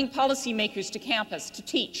 We're bringing policymakers to campus to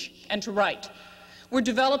teach and to write. We're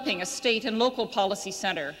developing a state and local policy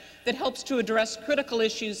center that helps to address critical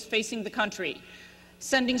issues facing the country,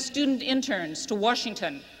 sending student interns to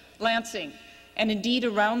Washington, Lansing, and indeed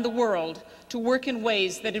around the world to work in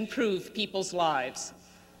ways that improve people's lives.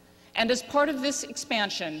 And as part of this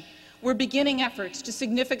expansion, we're beginning efforts to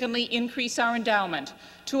significantly increase our endowment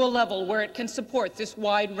to a level where it can support this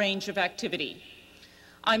wide range of activity.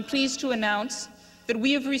 I'm pleased to announce that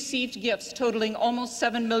we have received gifts totaling almost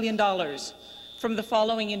 $7 million from the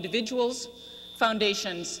following individuals,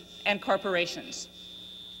 foundations, and corporations: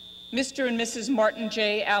 Mr. and Mrs. Martin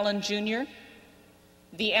J. Allen, Jr.,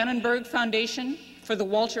 the Annenberg Foundation for the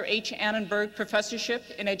Walter H. Annenberg Professorship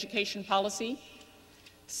in Education Policy,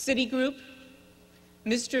 Citigroup,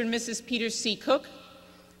 Mr. and Mrs. Peter C. Cook,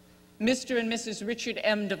 Mr. and Mrs. Richard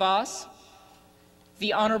M. DeVos,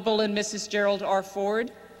 the Honorable and Mrs. Gerald R.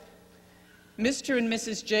 Ford, Mr. and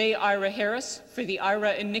Mrs. J. Ira Harris for the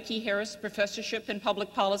Ira and Nikki Harris Professorship in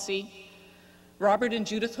Public Policy, Robert and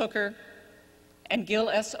Judith Hooker, and Gil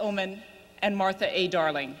S. Oman and Martha A.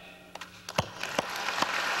 Darling.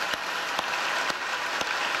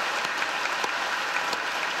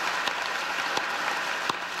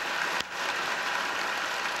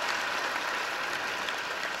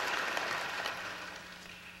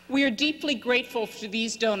 We are deeply grateful to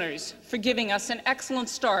these donors for giving us an excellent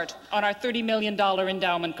start on our $30 million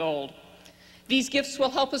endowment goal. These gifts will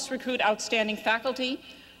help us recruit outstanding faculty,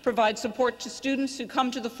 provide support to students who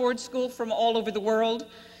come to the Ford School from all over the world,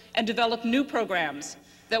 and develop new programs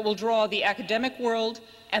that will draw the academic world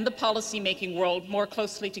and the policy-making world more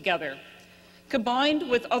closely together. Combined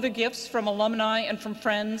with other gifts from alumni and from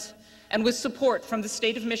friends, and with support from the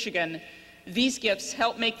state of Michigan, these gifts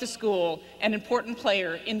help make the school an important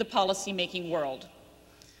player in the policy-making world.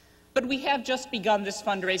 But we have just begun this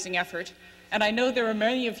fundraising effort, and I know there are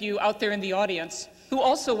many of you out there in the audience who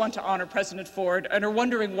also want to honor President Ford and are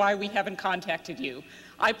wondering why we haven't contacted you.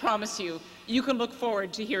 I promise you, you can look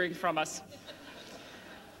forward to hearing from us.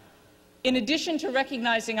 In addition to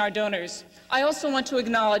recognizing our donors, I also want to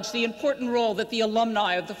acknowledge the important role that the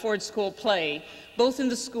alumni of the Ford School play, both in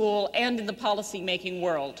the school and in the policy-making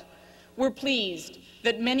world. We're pleased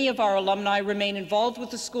that many of our alumni remain involved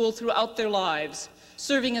with the school throughout their lives,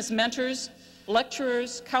 serving as mentors,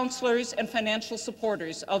 lecturers, counselors, and financial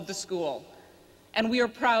supporters of the school. And we are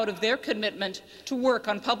proud of their commitment to work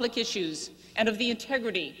on public issues and of the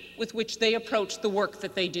integrity with which they approach the work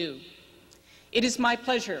that they do. It is my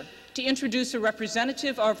pleasure to introduce a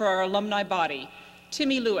representative of our alumni body,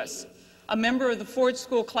 Timmy Lewis, a member of the Ford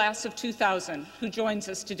School class of 2000, who joins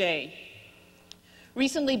us today.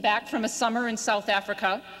 Recently back from a summer in South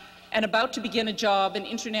Africa and about to begin a job in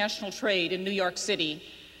international trade in New York City,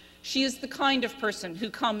 she is the kind of person who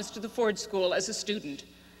comes to the Ford School as a student.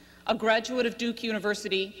 A graduate of Duke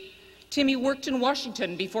University, Timmy worked in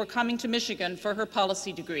Washington before coming to Michigan for her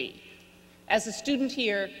policy degree. As a student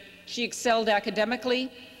here, she excelled academically,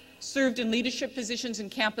 served in leadership positions in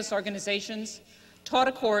campus organizations, taught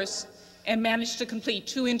a course, and managed to complete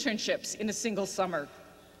 2 internships in a single summer.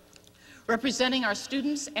 Representing our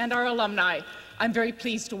students and our alumni, I'm very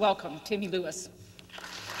pleased to welcome Timmy Lewis.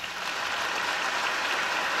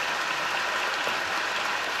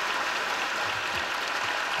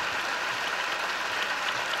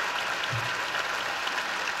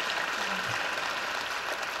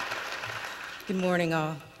 Good morning,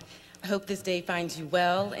 all. I hope this day finds you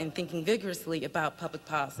well and thinking vigorously about public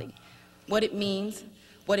policy, what it means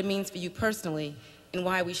for you personally, and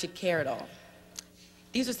why we should care at all.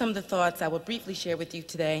 These are some of the thoughts I will briefly share with you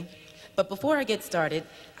today, but before I get started,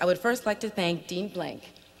 I would first like to thank Dean Blank.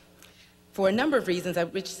 For a number of reasons, I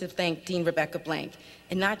wish to thank Dean Rebecca Blank,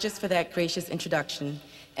 and not just for that gracious introduction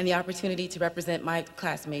and the opportunity to represent my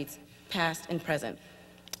classmates, past and present.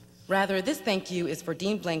 Rather, this thank you is for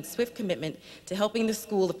Dean Blank's swift commitment to helping the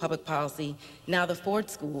School of Public Policy, now the Ford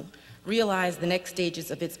School, realize the next stages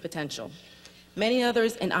of its potential. Many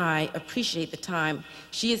others and I appreciate the time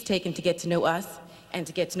she has taken to get to know us and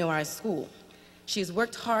to get to know our school. She has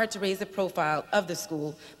worked hard to raise the profile of the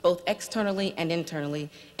school, both externally and internally,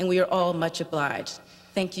 and we are all much obliged.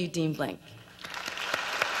 Thank you, Dean Blank.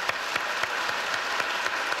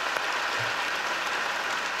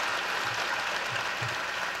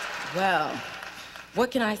 Well,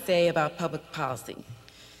 what can I say about public policy?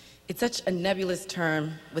 It's such a nebulous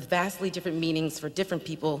term with vastly different meanings for different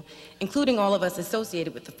people, including all of us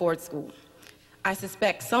associated with the Ford School. I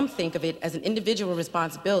suspect some think of it as an individual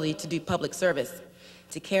responsibility to do public service,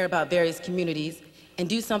 to care about various communities, and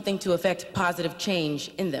do something to affect positive change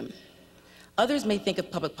in them. Others may think of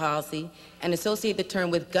public policy and associate the term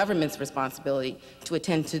with government's responsibility to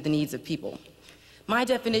attend to the needs of people. My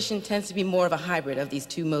definition tends to be more of a hybrid of these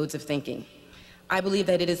 2 modes of thinking. I believe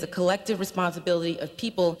that it is a collective responsibility of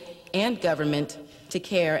people and government to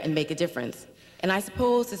care and make a difference. And I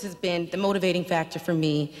suppose this has been the motivating factor for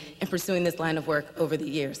me in pursuing this line of work over the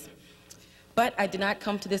years. But I did not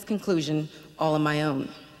come to this conclusion all on my own.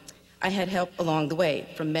 I had help along the way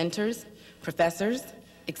from mentors, professors,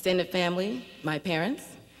 extended family, my parents.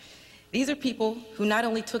 These are people who not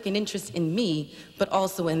only took an interest in me, but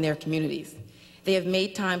also in their communities. They have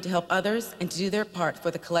made time to help others and to do their part for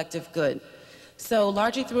the collective good. So,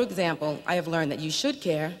 largely through example, I have learned that you should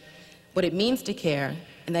care, what it means to care,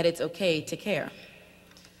 and that it's okay to care.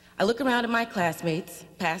 I look around at my classmates,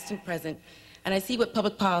 past and present, and I see what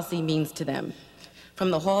public policy means to them. From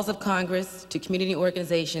the halls of Congress, to community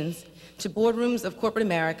organizations, to boardrooms of corporate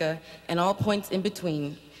America, and all points in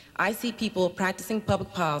between, I see people practicing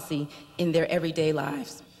public policy in their everyday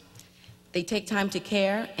lives. They take time to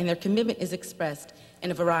care, and their commitment is expressed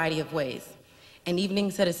in a variety of ways. An evening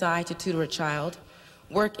set aside to tutor a child,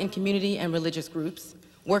 work in community and religious groups,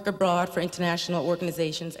 work abroad for international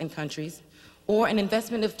organizations and countries, or an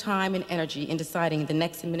investment of time and energy in deciding the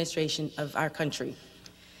next administration of our country.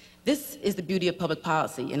 This is the beauty of public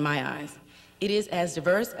policy, in my eyes. It is as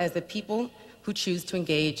diverse as the people who choose to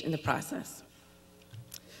engage in the process.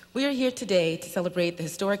 We are here today to celebrate the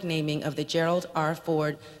historic naming of the Gerald R.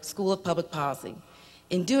 Ford School of Public Policy.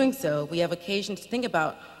 In doing so, we have occasion to think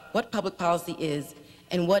about what public policy is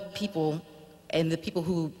and what people and the people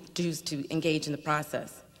who choose to engage in the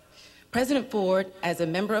process. President Ford, as a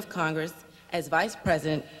member of Congress, as vice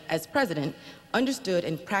president, as president, understood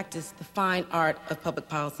and practiced the fine art of public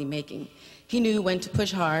policy making. He knew when to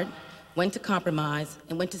push hard, when to compromise,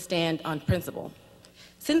 and when to stand on principle.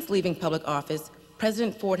 Since leaving public office,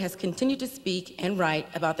 President Ford has continued to speak and write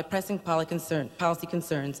about the pressing policy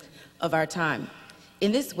concerns of our time.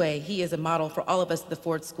 In this way, he is a model for all of us at the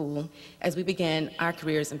Ford School as we began our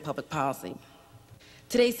careers in public policy.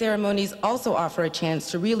 Today's ceremonies also offer a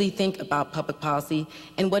chance to really think about public policy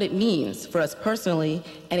and what it means for us personally,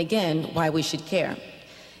 and again, why we should care.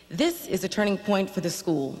 This is a turning point for the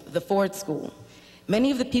school, the Ford School.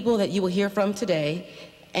 Many of the people that you will hear from today,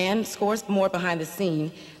 and scores more behind the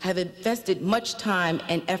scene, have invested much time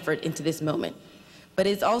and effort into this moment. But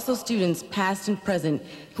it's also students, past and present,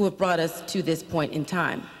 who have brought us to this point in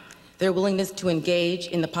time. Their willingness to engage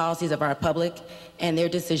in the policies of our public and their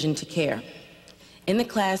decision to care. In the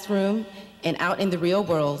classroom and out in the real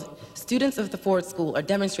world, students of the Ford School are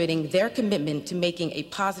demonstrating their commitment to making a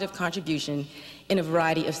positive contribution in a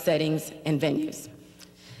variety of settings and venues.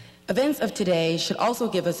 Events of today should also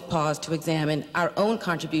give us pause to examine our own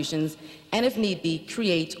contributions and, if need be,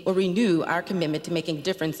 create or renew our commitment to making a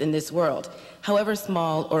difference in this world, however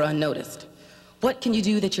small or unnoticed. What can you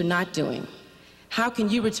do that you're not doing? How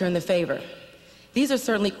can you return the favor? These are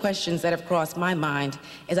certainly questions that have crossed my mind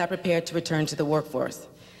as I prepare to return to the workforce.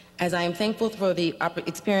 As I am thankful for the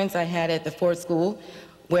experience I had at the Ford School,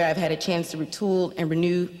 where I've had a chance to retool and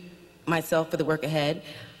renew myself for the work ahead,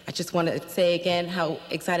 I just want to say again how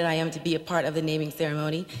excited I am to be a part of the naming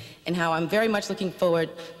ceremony and how I'm very much looking forward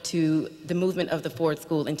to the movement of the Ford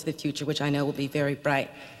School into the future, which I know will be very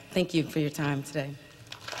bright. Thank you for your time today.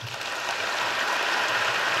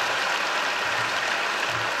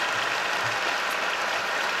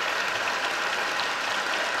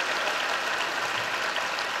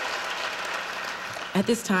 At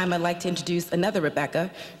this time, I'd like to introduce another Rebecca,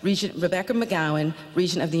 Regent Rebecca McGowan,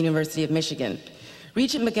 Regent of the University of Michigan.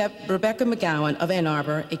 Regent Rebecca McGowan of Ann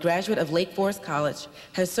Arbor, a graduate of Lake Forest College,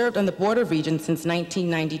 has served on the Board of Regents since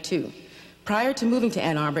 1992. Prior to moving to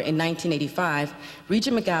Ann Arbor in 1985,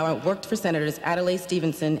 Regent McGowan worked for Senators Adlai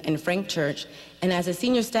Stevenson and Frank Church, and as a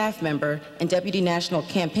senior staff member and Deputy National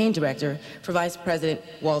Campaign Director for Vice President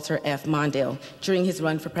Walter F. Mondale during his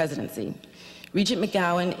run for presidency. Regent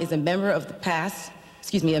McGowan is a member of the past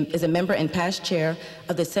is a member and past chair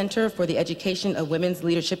of the Center for the Education of Women's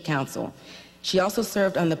Leadership Council. She also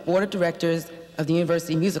served on the board of directors of the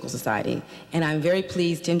University Musical Society, and I'm very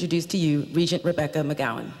pleased to introduce to you Regent Rebecca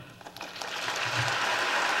McGowan.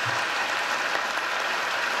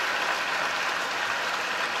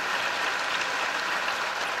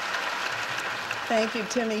 Thank you,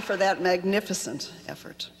 Timmy, for that magnificent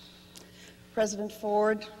effort. President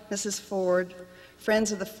Ford, Mrs. Ford,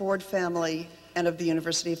 friends of the Ford family, and of the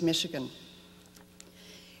University of Michigan.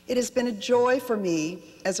 It has been a joy for me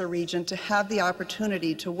as a regent to have the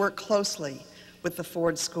opportunity to work closely with the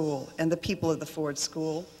Ford School and the people of the Ford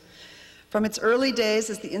School. From its early days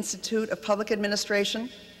as the Institute of Public Administration,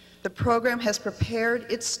 the program has prepared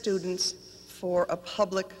its students for a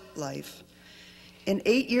public life. In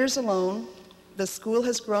 8 years alone, the school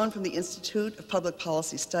has grown from the Institute of Public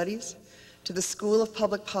Policy Studies to the School of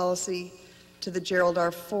Public Policy to the Gerald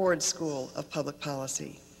R. Ford School of Public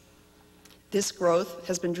Policy. This growth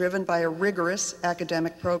has been driven by a rigorous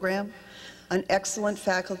academic program, an excellent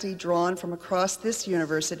faculty drawn from across this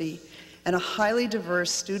university, and a highly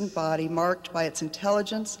diverse student body marked by its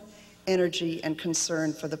intelligence, energy, and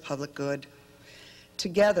concern for the public good.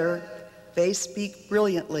 Together, they speak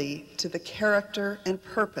brilliantly to the character and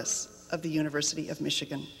purpose of the University of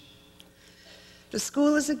Michigan. The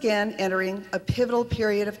school is again entering a pivotal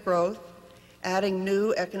period of growth, adding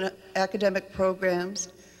new academic programs,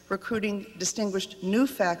 recruiting distinguished new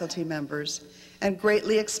faculty members, and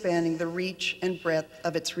greatly expanding the reach and breadth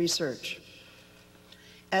of its research.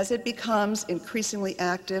 As it becomes increasingly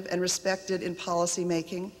active and respected in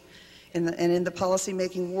policymaking, in the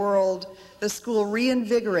policymaking world, the school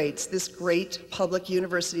reinvigorates this great public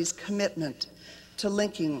university's commitment to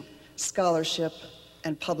linking scholarship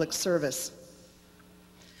and public service.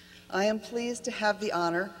 I am pleased to have the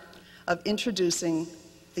honor of introducing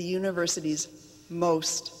the university's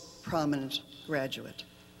most prominent graduate.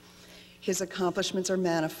 His accomplishments are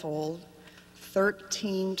manifold: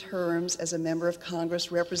 13 terms as a member of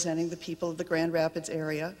Congress representing the people of the Grand Rapids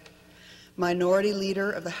area, Minority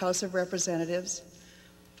Leader of the House of Representatives,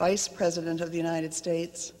 Vice President of the United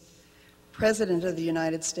States, President of the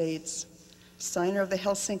United States, signer of the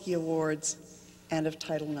Helsinki Awards, and of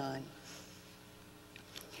Title IX.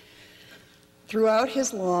 Throughout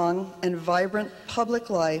his long and vibrant public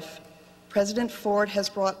life, President Ford has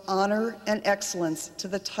brought honor and excellence to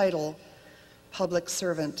the title Public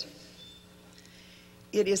Servant.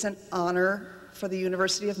 It is an honor for the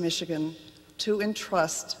University of Michigan to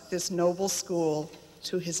entrust this noble school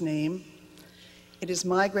to his name. It is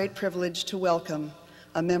my great privilege to welcome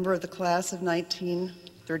a member of the class of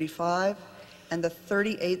 1935 and the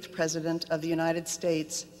 38th President of the United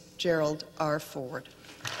States, Gerald R. Ford.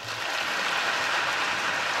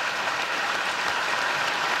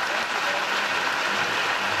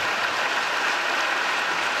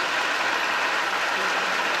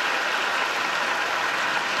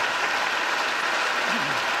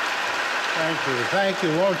 Thank you. Thank you.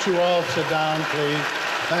 Won't you all sit down, please?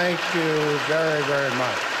 Thank you very, very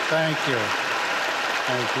much. Thank you.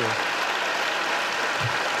 Thank you.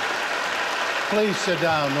 Please sit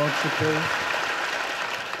down, won't you, please?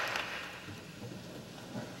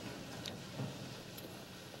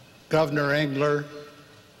 Governor Engler,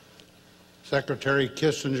 Secretary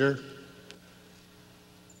Kissinger,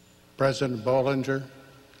 President Bollinger,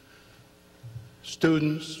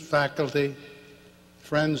 students, faculty,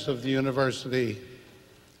 friends of the university,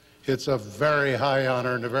 it's a very high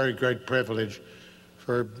honor and a very great privilege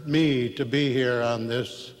for me to be here on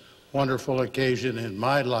this wonderful occasion in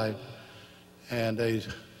my life and an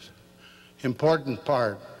important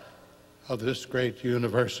part of this great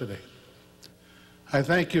university. I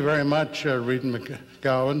thank you very much, Rita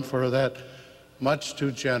McGowan, for that much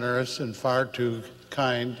too generous and far too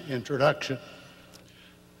kind introduction.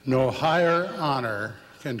 No higher honor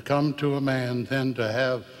can come to a man than to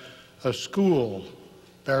have a school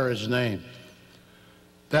bear his name.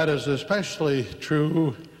 That is especially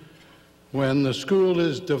true when the school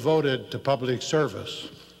is devoted to public service.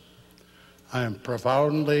 I am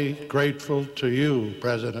profoundly grateful to you,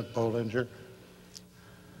 President Bollinger,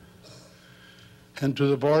 and to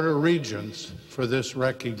the Board of Regents for this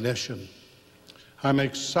recognition. I'm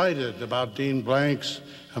excited about Dean Blank's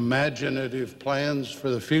imaginative plans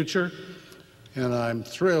for the future, and I'm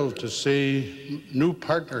thrilled to see new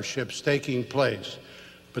partnerships taking place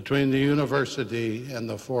between the university and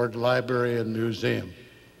the Ford Library and Museum.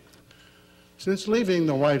 Since leaving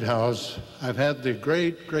the White House, I've had the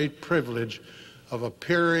great privilege of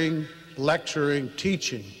appearing, lecturing,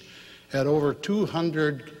 teaching at over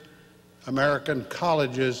 200 American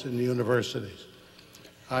colleges and universities.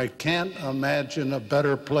 I can't imagine a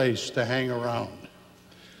better place to hang around.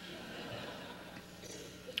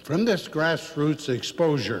 From this grassroots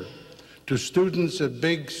exposure to students at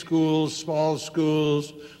big schools, small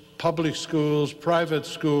schools, public schools, private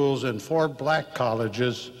schools, and 4 black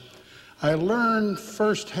colleges, I learned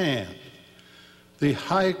firsthand the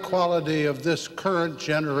high quality of this current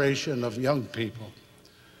generation of young people.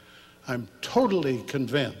 I'm totally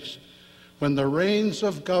convinced when the reins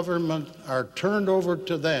of government are turned over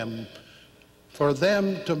to them, for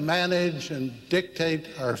them to manage and dictate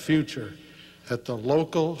our future at the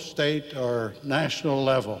local, state, or national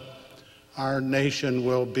level, our nation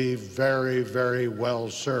will be very, very well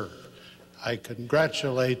served. I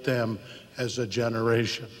congratulate them as a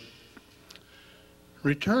generation.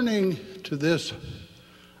 Returning to this,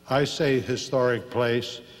 I say, historic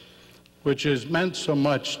place, which has meant so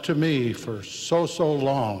much to me for so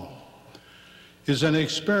long, is an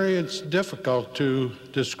experience difficult to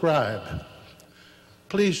describe.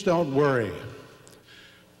 Please don't worry.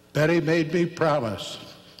 Betty made me promise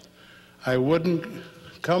I wouldn't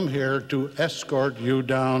come here to escort you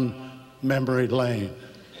down memory lane.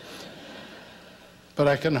 But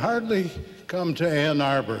I can hardly come to Ann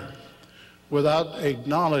Arbor without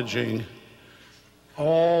acknowledging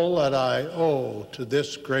all that I owe to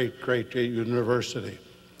this great university.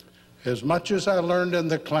 As much as I learned in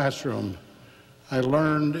the classroom, I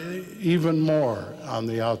learned even more on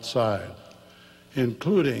the outside,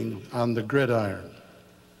 including on the gridiron.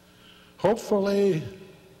 Hopefully,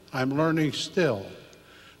 I'm learning still.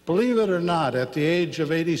 Believe it or not, at the age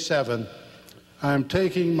of 87, I'm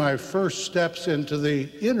taking my first steps into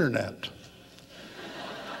the internet.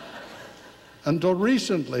 Until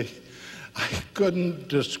recently, I couldn't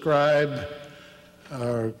describe,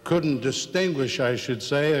 or couldn't distinguish, I should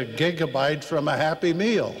say, a gigabyte from a Happy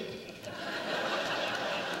Meal.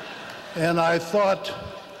 And I thought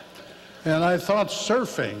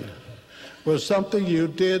surfing was something you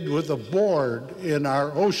did with a board in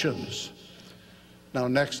our oceans. Now,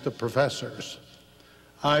 next to professors,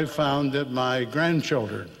 I found that my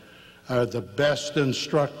grandchildren are the best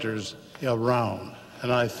instructors around,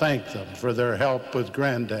 and I thank them for their help with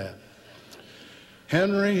Granddad.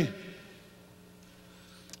 Henry,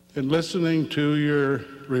 in listening to your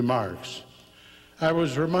remarks, I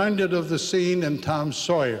was reminded of the scene in Tom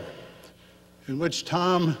Sawyer, in which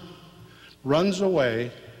Tom runs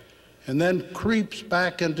away and then creeps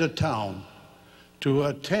back into town to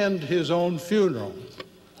attend his own funeral.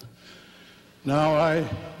 Now I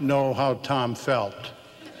know how Tom felt.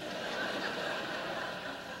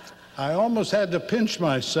 I almost had to pinch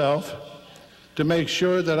myself to make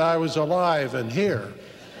sure that I was alive and here.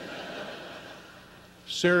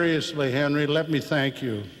 Seriously, Henry, let me thank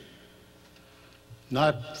you,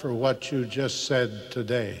 not for what you just said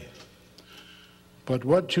today, but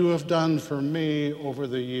what you have done for me over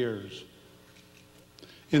the years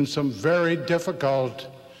in some very difficult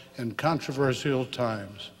and controversial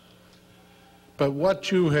times. but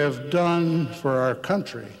what you have done for our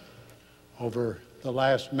country over the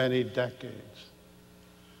last many decades.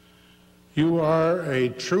 You are a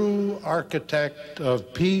true architect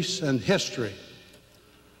of peace and history,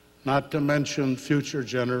 not to mention future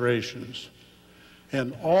generations.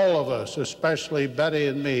 And all of us, especially Betty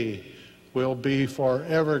and me, will be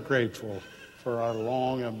forever grateful for our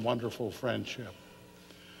long and wonderful friendship.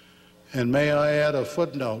 And may I add a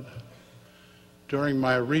footnote? During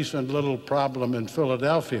my recent little problem in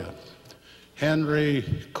Philadelphia, Henry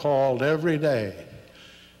called every day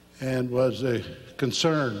and was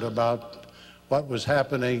concerned about what was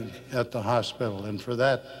happening at the hospital. And for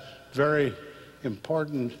that very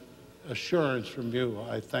important assurance from you,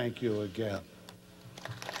 I thank you again.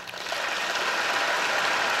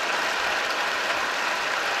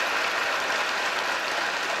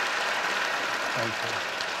 Thank you.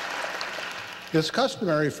 It's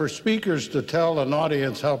customary for speakers to tell an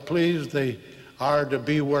audience how pleased they are to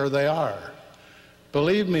be where they are.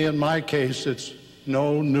 Believe me, in my case, it's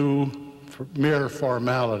no new mere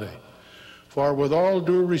formality. For with all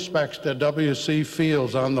due respects to W.C.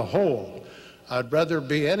 Fields on the whole, I'd rather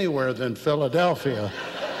be anywhere than Philadelphia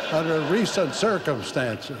under recent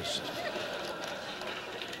circumstances.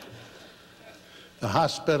 The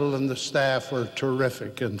hospital and the staff were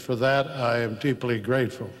terrific, and for that I am deeply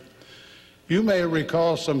grateful. You may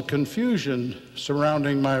recall some confusion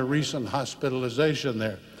surrounding my recent hospitalization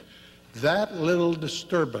there. That little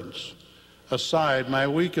disturbance aside, my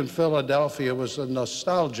week in Philadelphia was a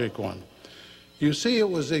nostalgic one. You see, it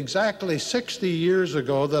was exactly 60 years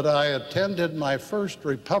ago that I attended my first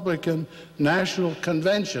Republican National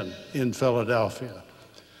Convention in Philadelphia.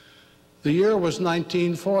 The year was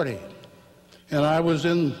 1940, and I was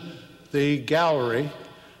in the gallery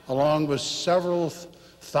along with several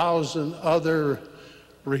thousand other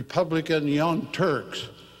Republican Young Turks,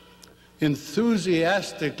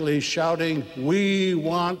 enthusiastically shouting, "We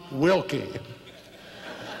want Wilkie."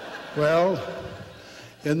 Well,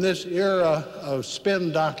 in this era of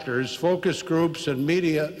spin doctors, focus groups, and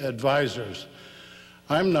media advisors,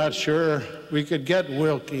 I'm not sure we could get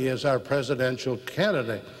Wilkie as our presidential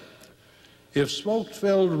candidate. If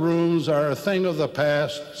smoke-filled rooms are a thing of the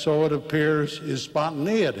past, so it appears is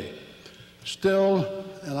spontaneity. Still,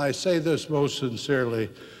 and I say this most sincerely,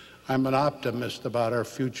 I'm an optimist about our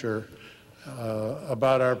future,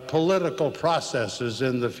 about our political processes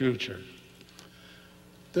in the future.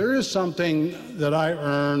 There is something that I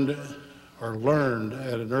earned or learned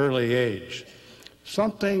at an early age,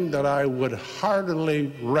 something that I would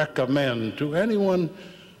heartily recommend to anyone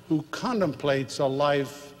who contemplates a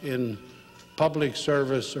life in public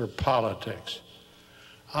service or politics.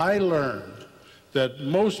 I learned that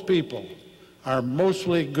most people are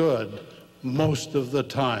mostly good most of the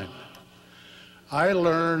time. I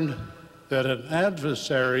learned that an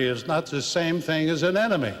adversary is not the same thing as an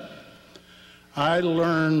enemy. I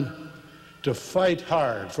learned to fight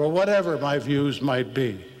hard for whatever my views might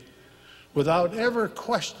be, without ever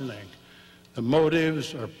questioning the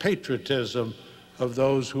motives or patriotism of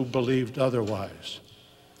those who believed otherwise.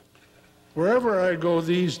 Wherever I go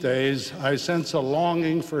these days, I sense a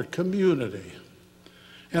longing for community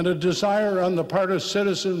and a desire on the part of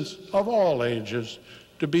citizens of all ages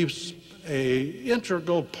to be an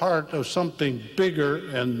integral part of something bigger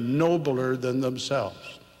and nobler than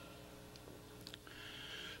themselves.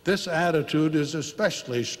 This attitude is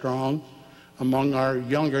especially strong among our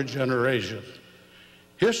younger generation.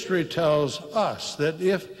 History tells us that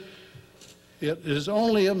if it is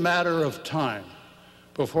only a matter of time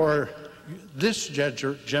before this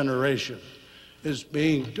generation is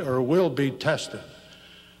being or will be tested,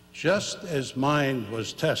 just as mine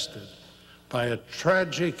was tested by a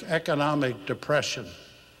tragic economic depression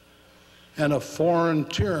and a foreign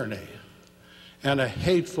tyranny and a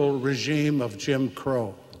hateful regime of Jim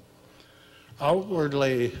Crow.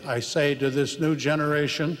 Outwardly, I say to this new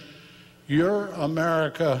generation, your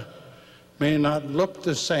America may not look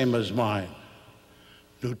the same as mine.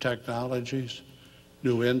 New technologies,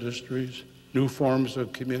 new industries, new forms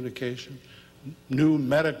of communication, new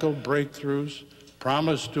medical breakthroughs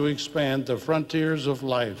promise to expand the frontiers of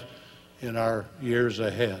life in our years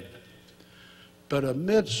ahead. But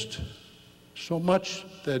amidst so much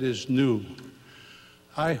that is new,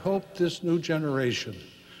 I hope this new generation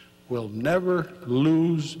will never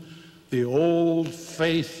lose the old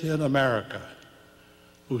faith in America,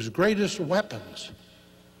 whose greatest weapons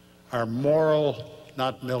are moral,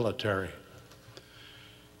 not military.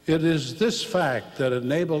 It is this fact that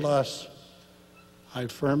enabled us, I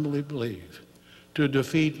firmly believe, to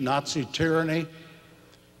defeat Nazi tyranny,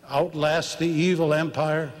 outlast the evil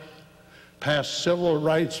empire, pass civil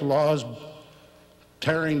rights laws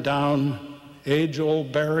tearing down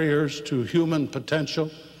age-old barriers to human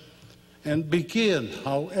potential, and begin,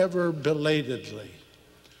 however belatedly,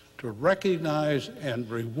 to recognize and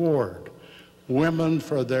reward women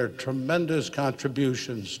for their tremendous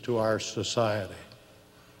contributions to our society.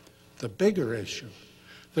 The bigger issue,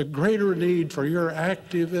 the greater need for your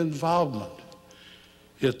active involvement,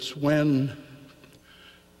 it's when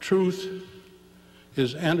truth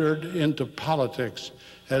is entered into politics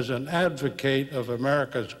as an advocate of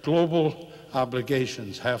America's global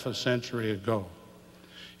obligations half a century ago.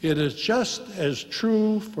 It is just as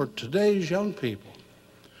true for today's young people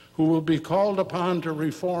who will be called upon to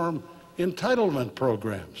reform entitlement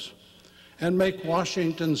programs and make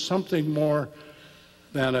Washington something more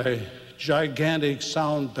than a gigantic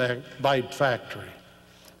soundbite factory.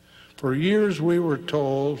 For years we were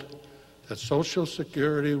told that Social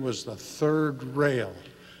Security was the third rail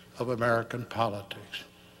of American politics.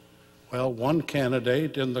 Well, one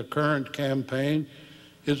candidate in the current campaign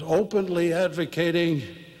is openly advocating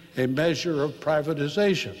a measure of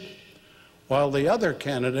privatization, while the other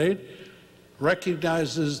candidate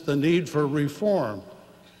recognizes the need for reform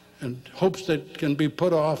and hopes that it can be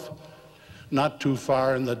put off not too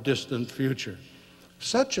far in the distant future.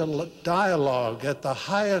 Such a dialogue at the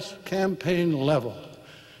highest campaign level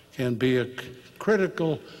can be a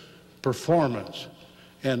critical performance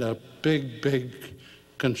and a big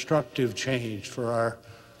constructive change for our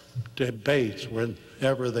debates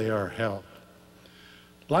whenever they are held.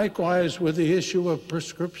 Likewise with the issue of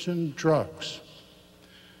prescription drugs.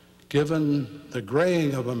 Given the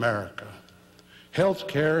graying of America, health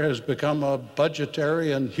care has become a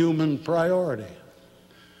budgetary and human priority.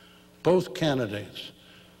 Both candidates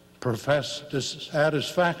profess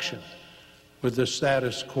dissatisfaction with the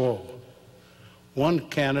status quo. One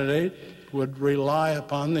candidate would rely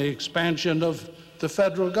upon the expansion of the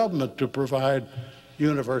federal government to provide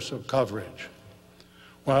universal coverage,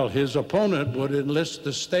 while his opponent would enlist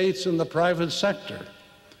the states and the private sector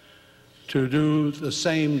to do the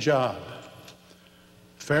same job.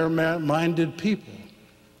 Fair-minded people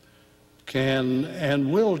can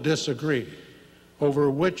and will disagree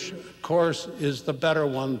over which course is the better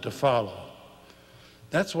one to follow.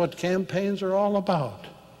 That's what campaigns are all about.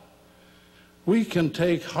 We can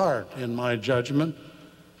take heart, in my judgment,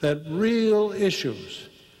 that real issues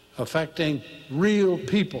affecting real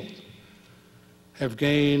people have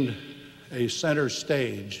gained a center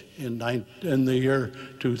stage in the year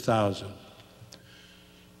 2000.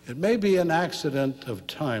 It may be an accident of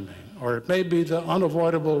timing, or it may be the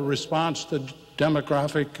unavoidable response to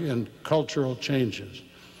demographic and cultural changes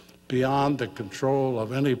beyond the control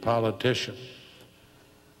of any politician.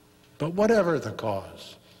 But whatever the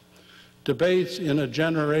cause, debates in a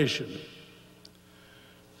generation,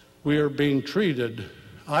 we are being treated,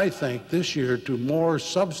 I think, this year to more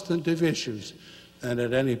substantive issues than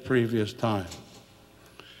at any previous time.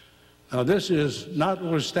 Now, this is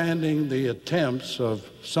notwithstanding the attempts of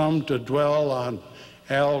some to dwell on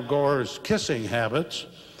Al Gore's kissing habits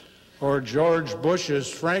or George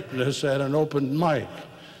Bush's frankness at an open mic.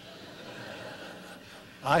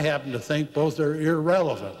 I happen to think both are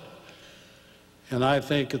irrelevant, and I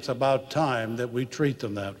think it's about time that we treat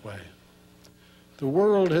them that way. The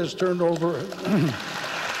world has turned over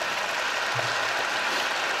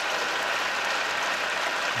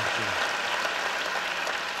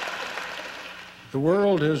The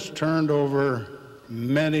world has turned over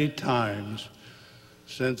many times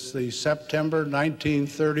since the September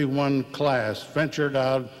 1931 class ventured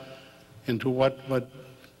out into what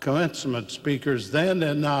commencement speakers then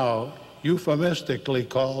and now euphemistically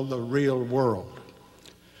call the real world.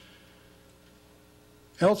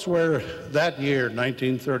 Elsewhere that year,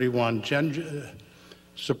 1931,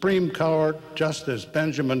 Supreme Court Justice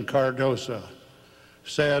Benjamin Cardozo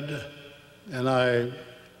said, and I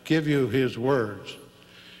give you his words,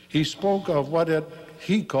 he spoke of what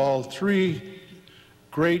he called three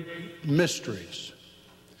great mysteries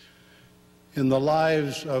in the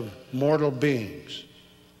lives of mortal beings.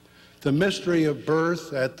 The mystery of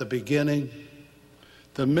birth at the beginning,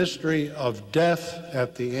 the mystery of death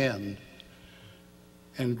at the end,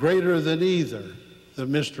 and greater than either, the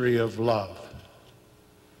mystery of love.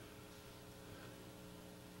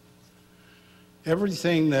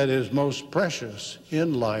 Everything that is most precious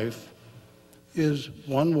in life is,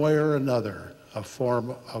 one way or another, a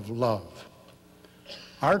form of love.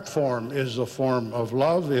 Art form is a form of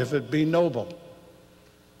love if it be noble.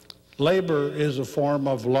 Labor is a form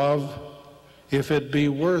of love if it be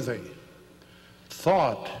worthy.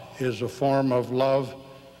 Thought is a form of love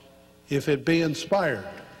if it be inspired.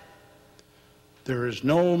 There is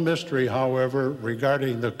no mystery, however,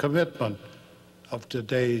 regarding the commitment of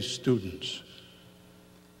today's students.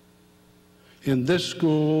 In this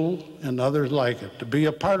school and others like it, to be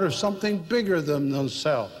a part of something bigger than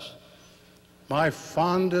themselves. My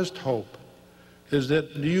fondest hope is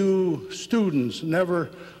that you students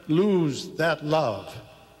never lose that love,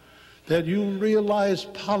 that you realize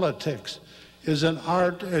politics is an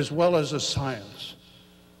art as well as a science,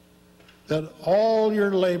 that all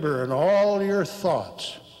your labor and all your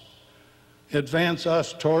thoughts advance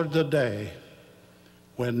us toward the day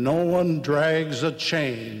when no one drags a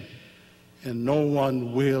chain and no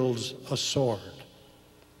one wields a sword.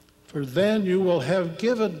 For then you will have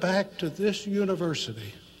given back to this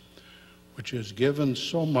university, which has given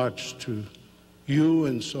so much to you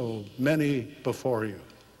and so many before you.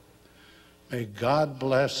 May God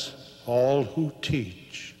bless all who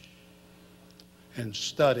teach and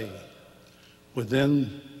study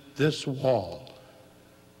within this wall,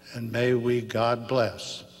 and may we, God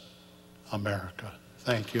bless America.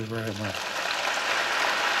 Thank you very much.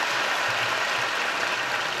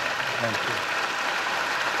 Thank you.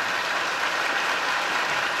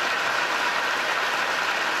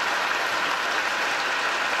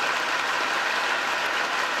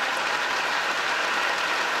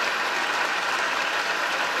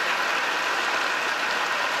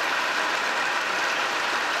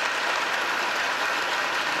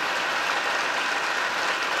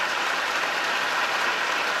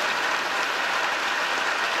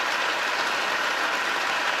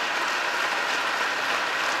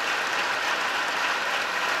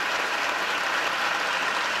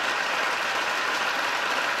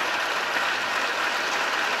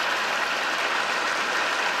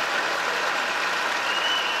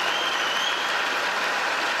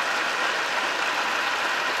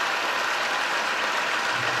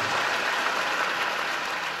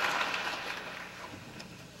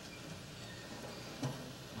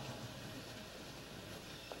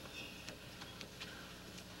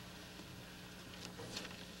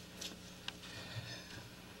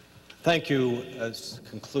 Thank you. As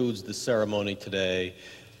concludes the ceremony today,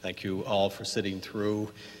 thank you all for sitting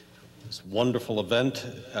through this wonderful event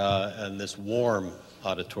and this warm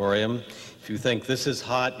auditorium. If you think this is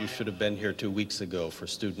hot, you should have been here 2 weeks ago for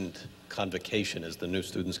student convocation as the new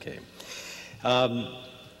students came.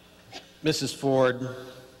 Mrs. Ford,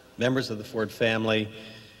 members of the Ford family,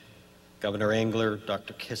 Governor Engler,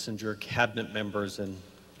 Dr. Kissinger, cabinet members in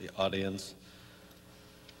the audience,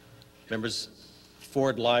 members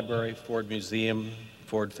Ford Library, Ford Museum,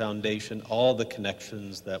 Ford Foundation, all the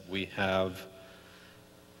connections that we have.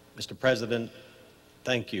 Mr. President,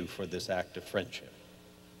 thank you for this act of friendship.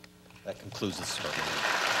 That concludes the ceremony.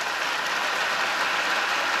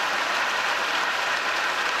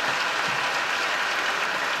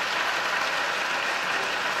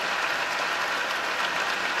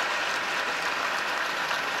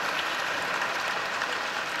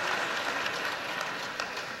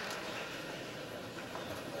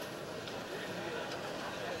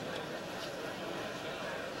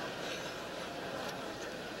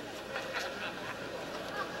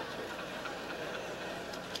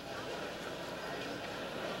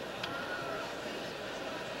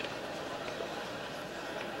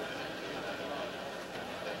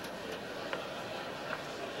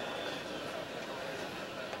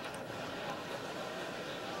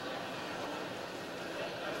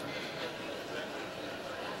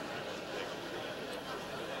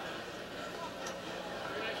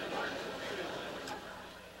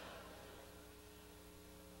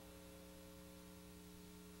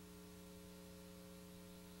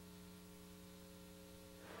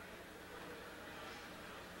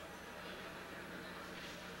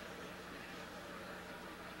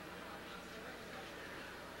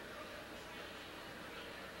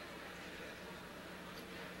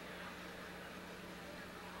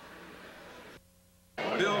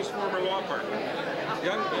 Bill's former law partner.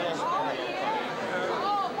 Young Bill's former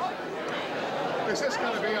law partner. Is this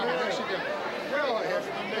going to be on Michigan? Well,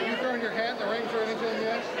 have you thrown your hat in the ring for anything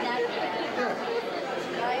yet? Not yet. Good.